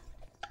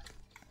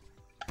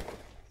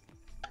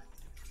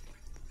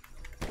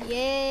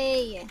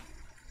 Yay!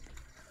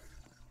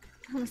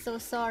 I'm so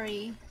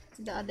sorry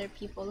to the other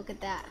people. Look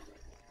at that.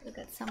 Look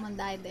at someone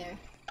died there.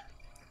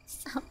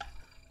 So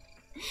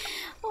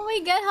oh my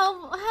god,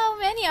 how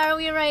many are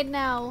we right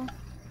now?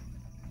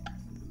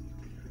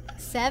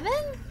 7?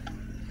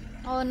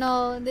 Oh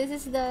no, this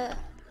is the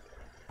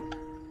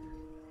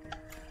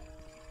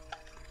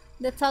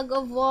tug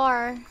of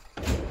war.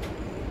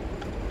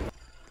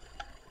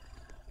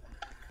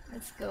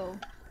 Let's go.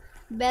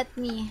 Bet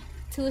me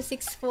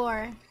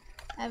 264.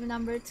 I'm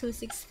number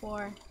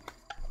 264.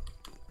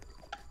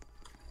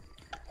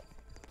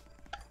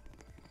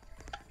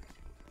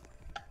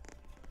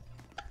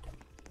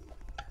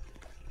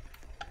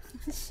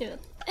 Shoot.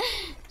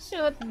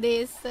 Shoot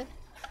this.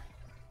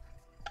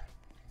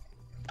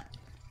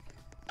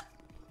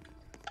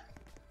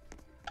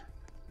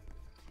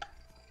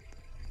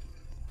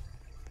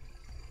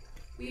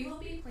 We will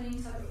be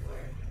playing tug of war.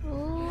 You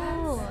have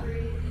been Ooh.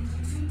 separated into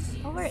 2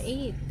 teams. Over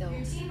 8 though.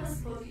 Your team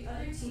must pull the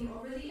other team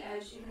over the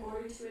edge in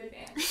order to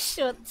advance.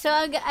 Shoot. So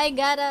I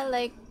gotta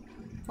like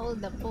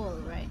hold the pole,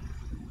 right?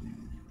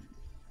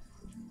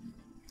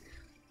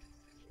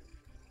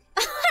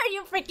 Are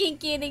you freaking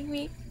kidding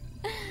me?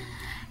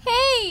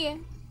 Hey!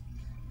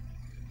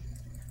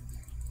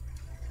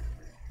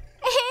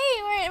 Hey,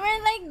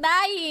 we're like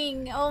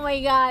dying. Oh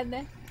my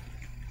god.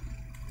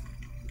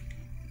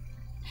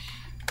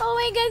 Oh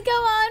my god,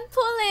 come on,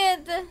 pull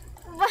it.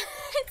 But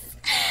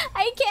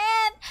I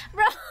can't,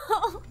 bro.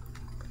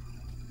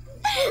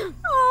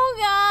 Oh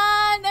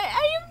god,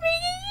 are you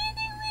freaking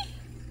kidding me?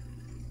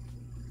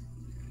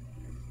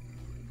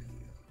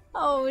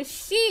 Oh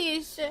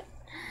sheesh.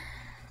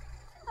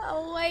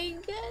 Oh my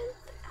god.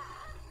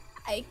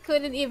 I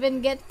couldn't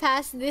even get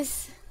past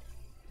this.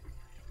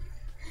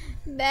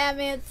 Damn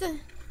it.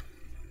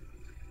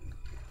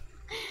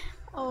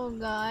 Oh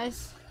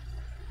gosh.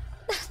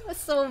 That was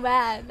so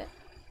bad.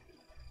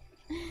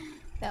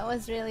 That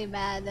was really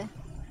bad.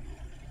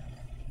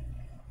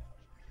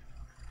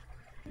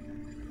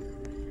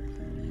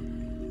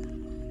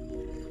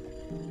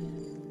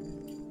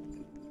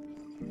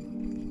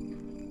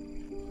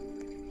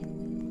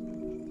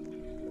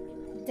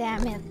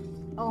 Damn it.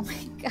 Oh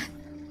my god.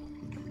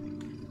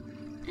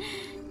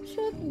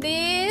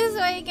 this?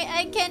 Why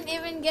I can't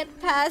even get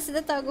past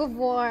the tug of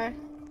war.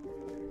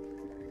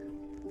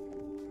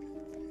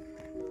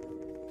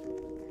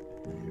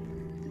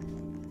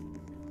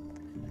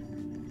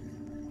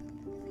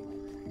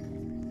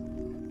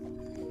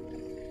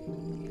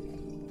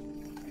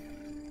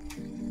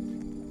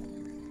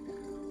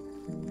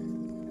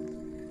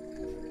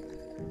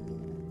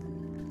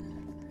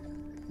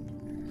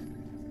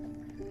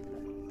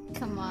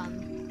 Come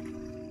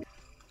on.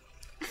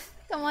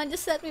 Come on,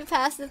 just let me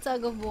pass the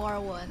tug of war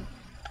one.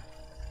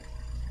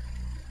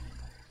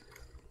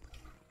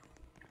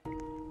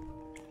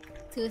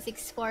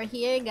 264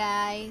 here,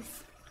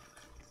 guys.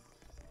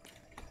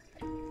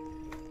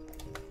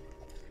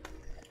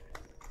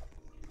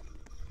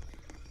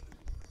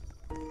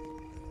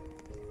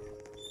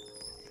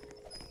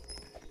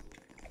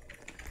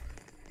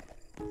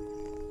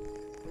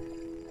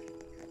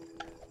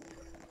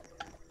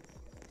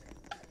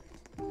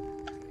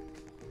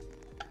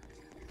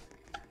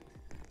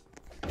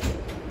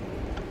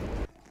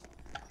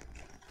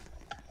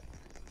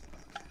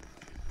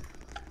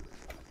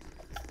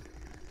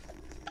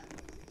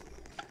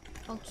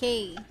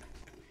 Okay,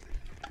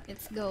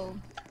 let's go.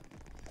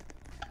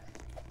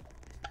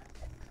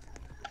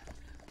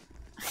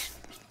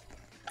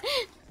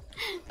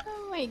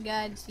 Oh my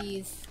god,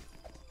 jeez.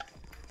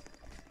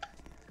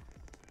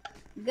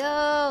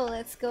 Go!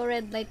 Let's go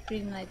red light,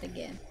 green light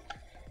again.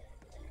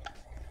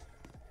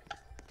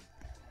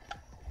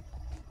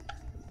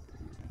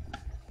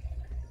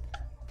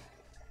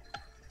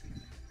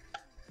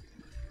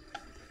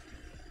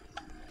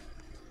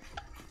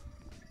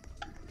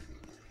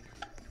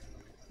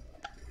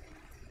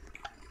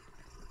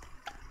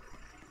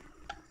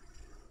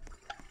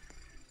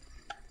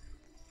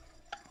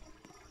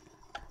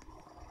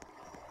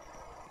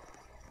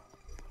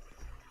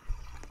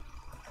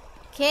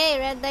 Okay,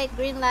 red light,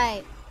 green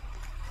light.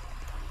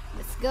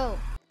 Let's go.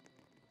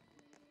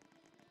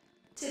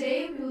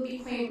 Today we will be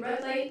playing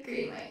red light,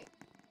 green light.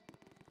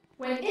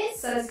 When it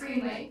says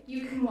green light,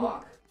 you can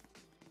walk.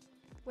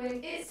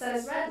 When it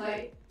says red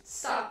light,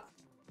 stop.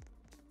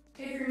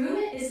 If your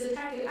movement is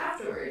detected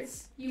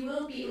afterwards, you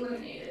will be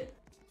eliminated.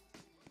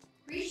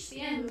 Reach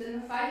the end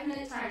within the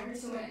 5-minute timer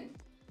to win.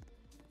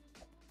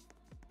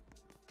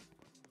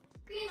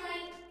 Green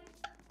light.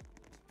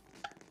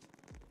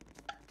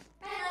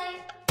 Red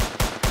light.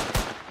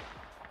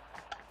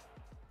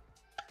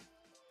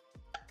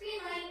 Green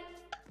light.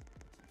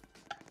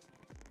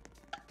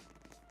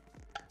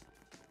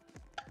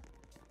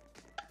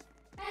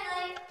 Red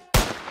light.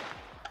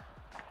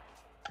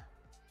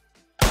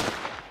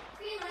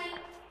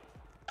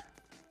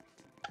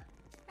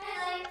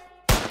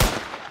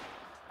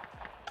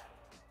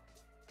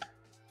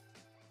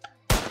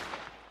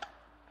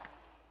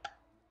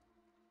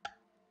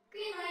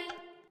 Green light.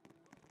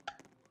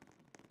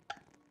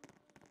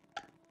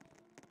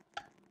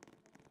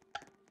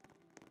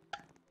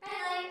 Red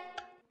light.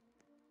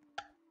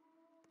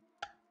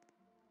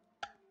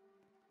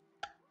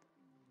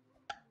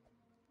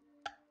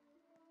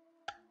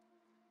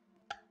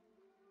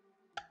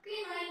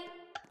 Green light. Red light. Green light.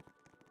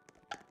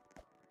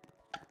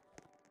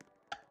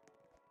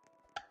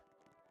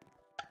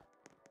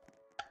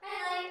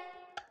 Red light.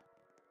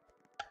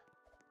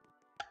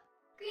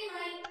 Green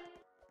light.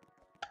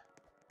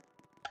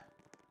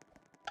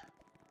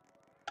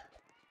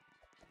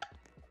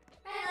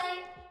 Red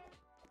light.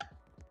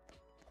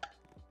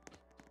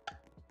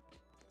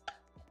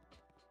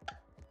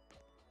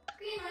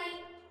 Green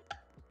light.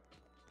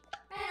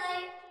 Red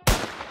light.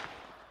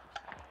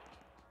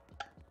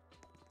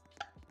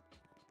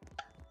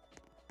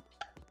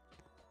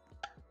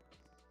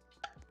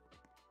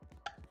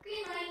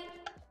 Green light.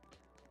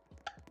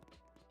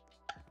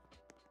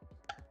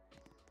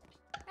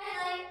 Red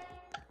light.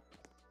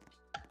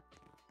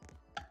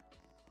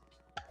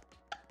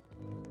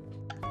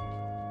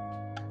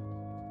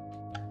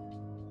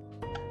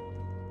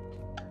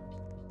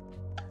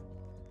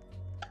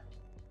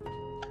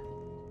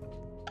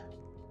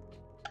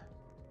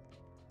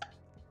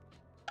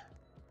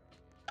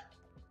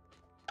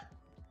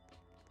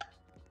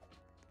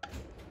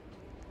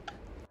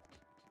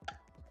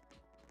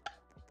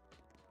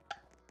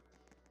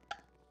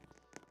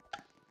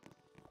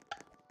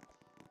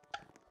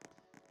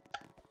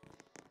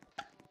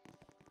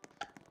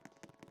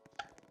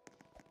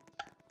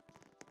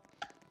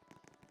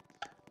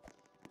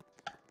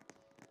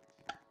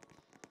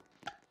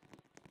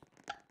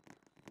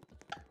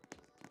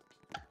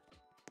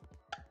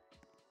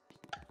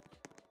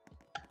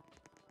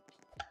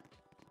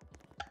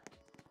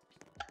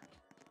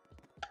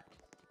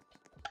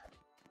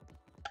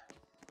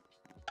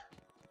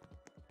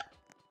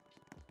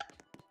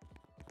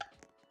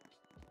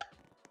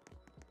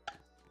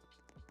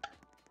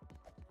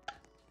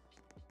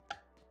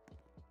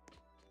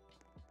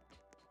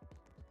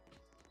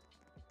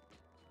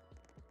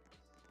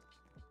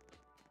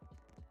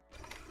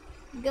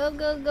 Go,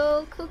 go,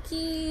 go,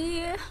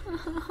 cookie!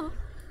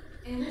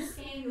 In this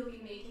game, you'll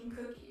be making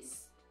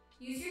cookies.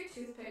 Use your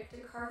toothpick to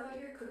carve out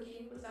your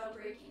cookie without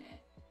breaking it.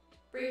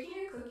 Breaking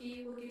your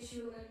cookie will get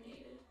you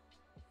eliminated.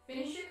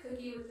 Finish your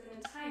cookie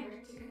within the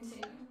timer to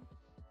continue.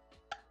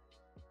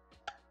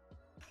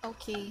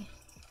 Okay,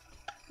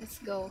 let's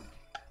go.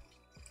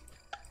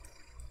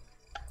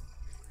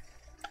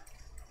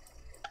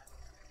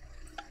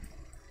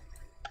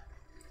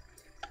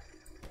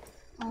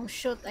 Oh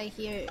shoot, I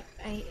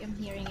am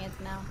hearing it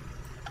now.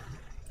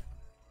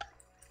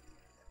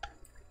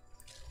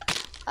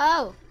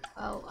 Oh!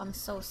 Oh, I'm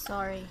so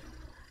sorry.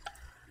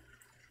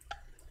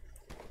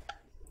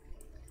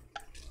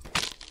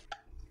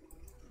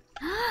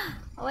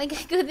 Oh my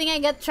god, good thing I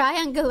got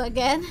triangle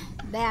again.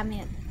 Damn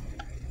it.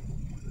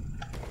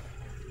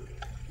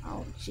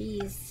 Oh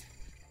jeez.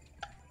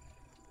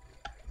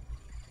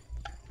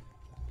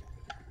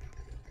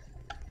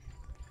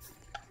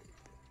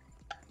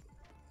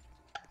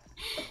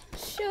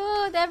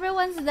 Shoot,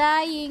 everyone's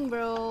dying,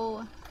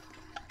 bro.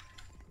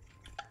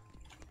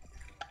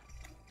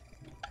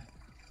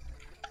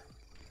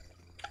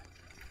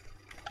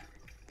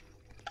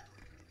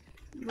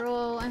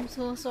 Bro, I'm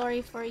so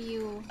sorry for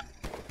you.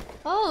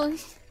 Oh,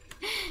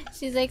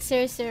 she's like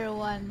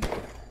 001.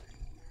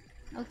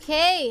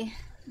 Okay.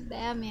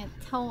 Damn it.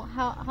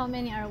 How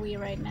many are we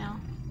right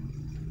now?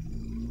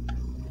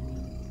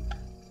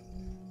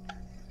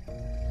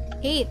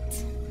 8.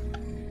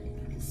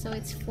 So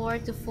it's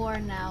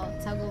 4-4 now.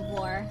 Tug of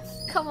war.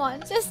 Come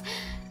on, just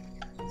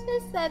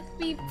let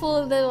me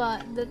pull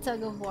the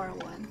tug of war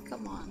one.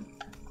 Come on.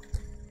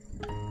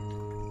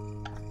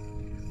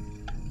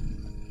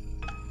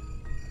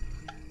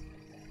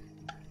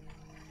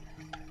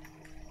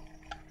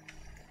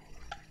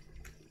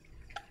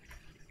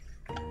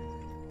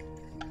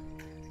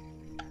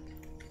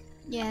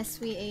 Yes,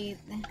 we ate.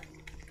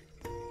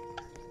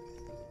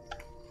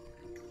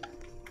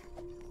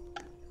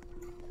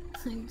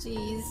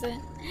 Jeez.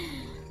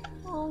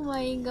 Oh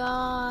my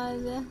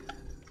god.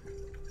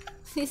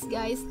 This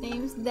guy's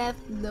name's Death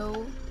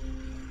though.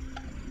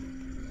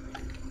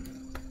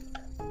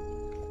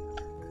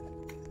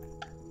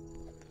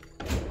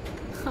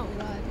 Oh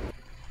god.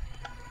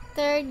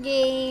 Third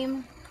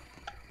game.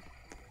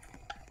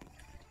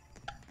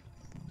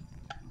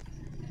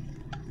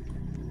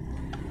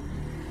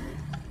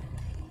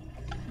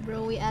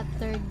 Bro, we at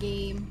third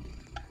game.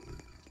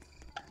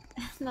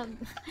 Not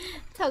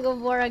tug of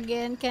war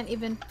again. Can't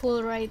even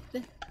pull right.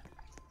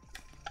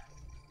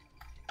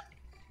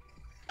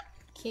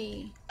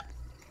 Okay.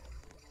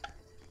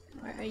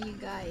 Where are you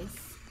guys?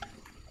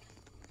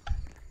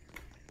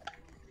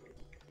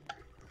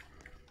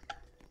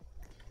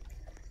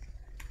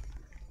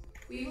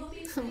 We will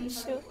be playing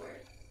tug of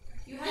war.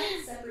 You have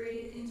been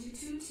separated into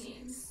 2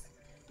 teams.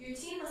 Your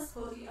team must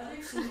pull the other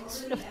team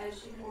over the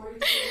edge in order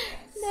to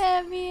advance.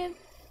 Damn it!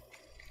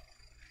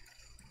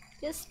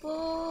 Just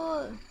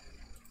pull!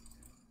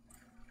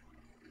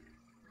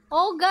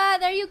 Oh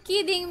god, are you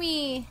kidding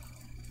me?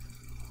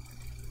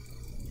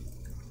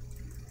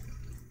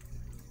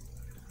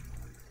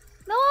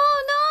 No,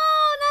 no,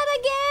 not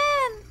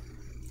again!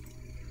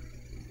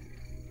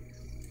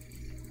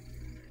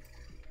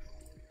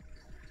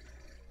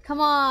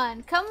 Come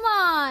on, come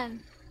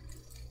on!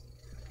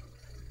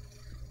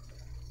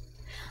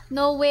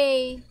 No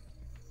way.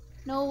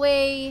 No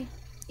way.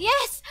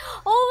 Yes!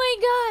 Oh my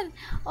god!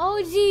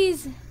 Oh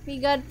jeez. We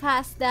got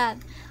past that.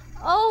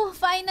 Oh,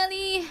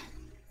 finally!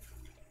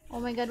 Oh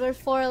my god, we're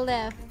 4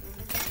 left.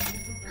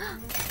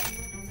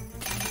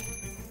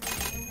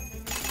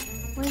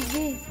 What is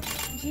this?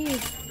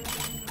 Jeez.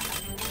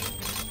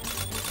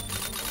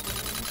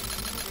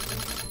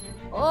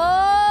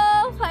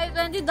 Oh,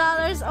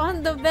 $520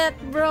 on the bet,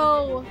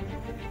 bro.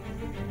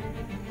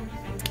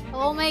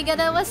 Oh my god,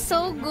 that was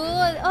so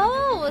good.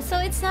 Oh, so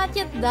it's not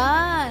yet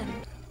done.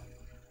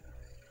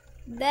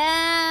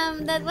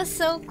 Damn, that was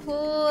so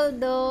cool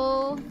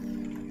though.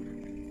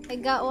 I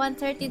got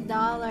 $130.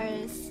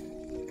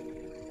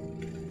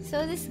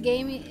 So this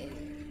game,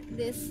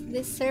 this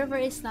server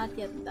is not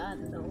yet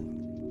done though.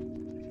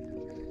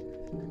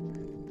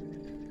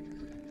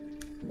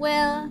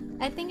 Well,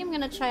 I think I'm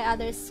gonna try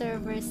other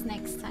servers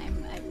next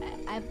time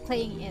I'm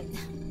playing it.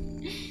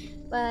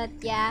 But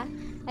yeah,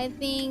 I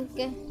think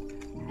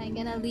I'm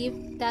gonna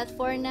leave that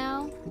for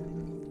now.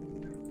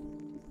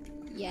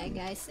 Yeah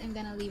guys, I'm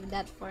gonna leave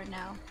that for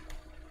now.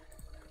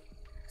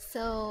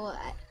 So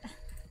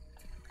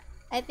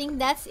I think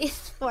that's it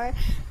for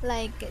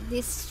like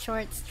this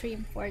short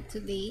stream for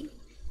today.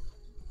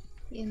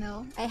 You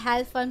know, I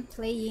had fun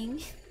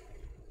playing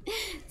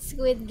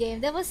Squid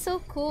Game. That was so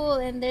cool,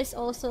 and there's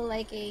also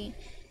like a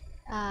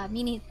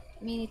mini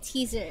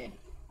teaser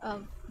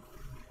of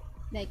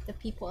like the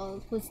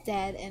people who's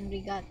dead, and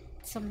we got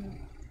some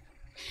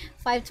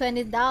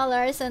 $520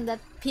 on that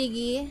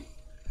piggy.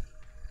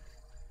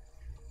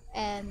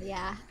 And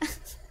yeah.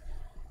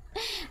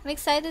 I'm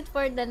excited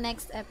for the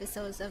next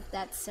episodes of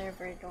that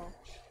server though.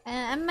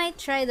 And I might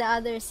try the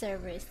other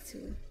servers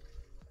too.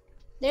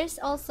 There's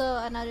also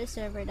another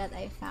server that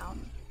I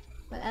found,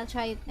 but I'll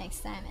try it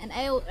next time. And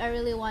I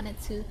really wanted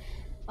to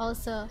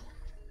also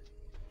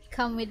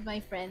come with my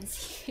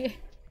friends here.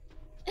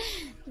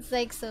 It's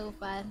like so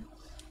fun.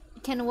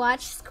 You can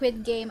watch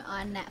Squid Game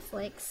on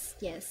Netflix.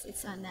 Yes,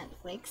 it's on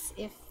Netflix.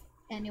 If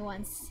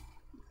anyone's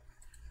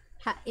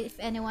if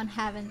anyone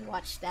haven't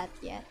watched that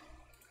yet.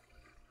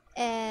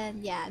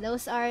 And yeah,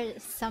 those are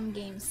some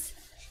games.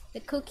 The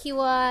cookie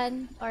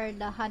one, or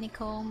the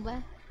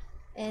honeycomb,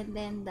 and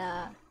then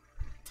the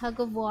tug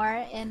of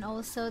war, and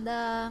also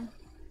the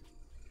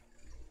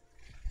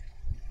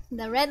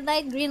red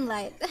light, green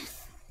light.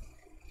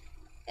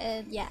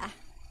 And yeah,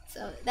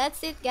 so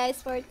that's it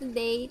guys for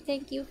today.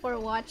 Thank you for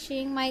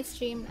watching my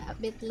stream a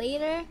bit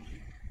later,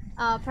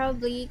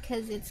 probably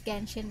because it's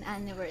Genshin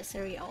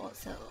anniversary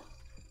also,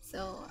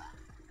 so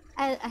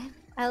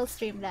I'll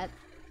stream that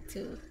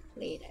too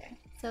later.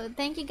 So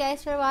thank you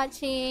guys for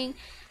watching.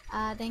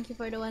 Thank you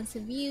for the ones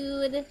who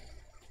viewed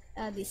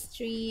this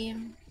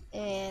stream,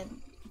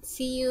 and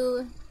see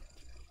you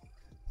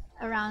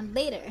around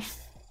later.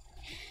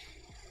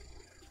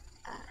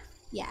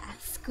 Yeah,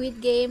 Squid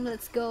Game,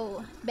 let's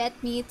go. Bet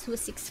me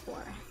 264.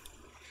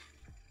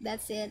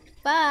 That's it.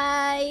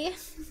 Bye.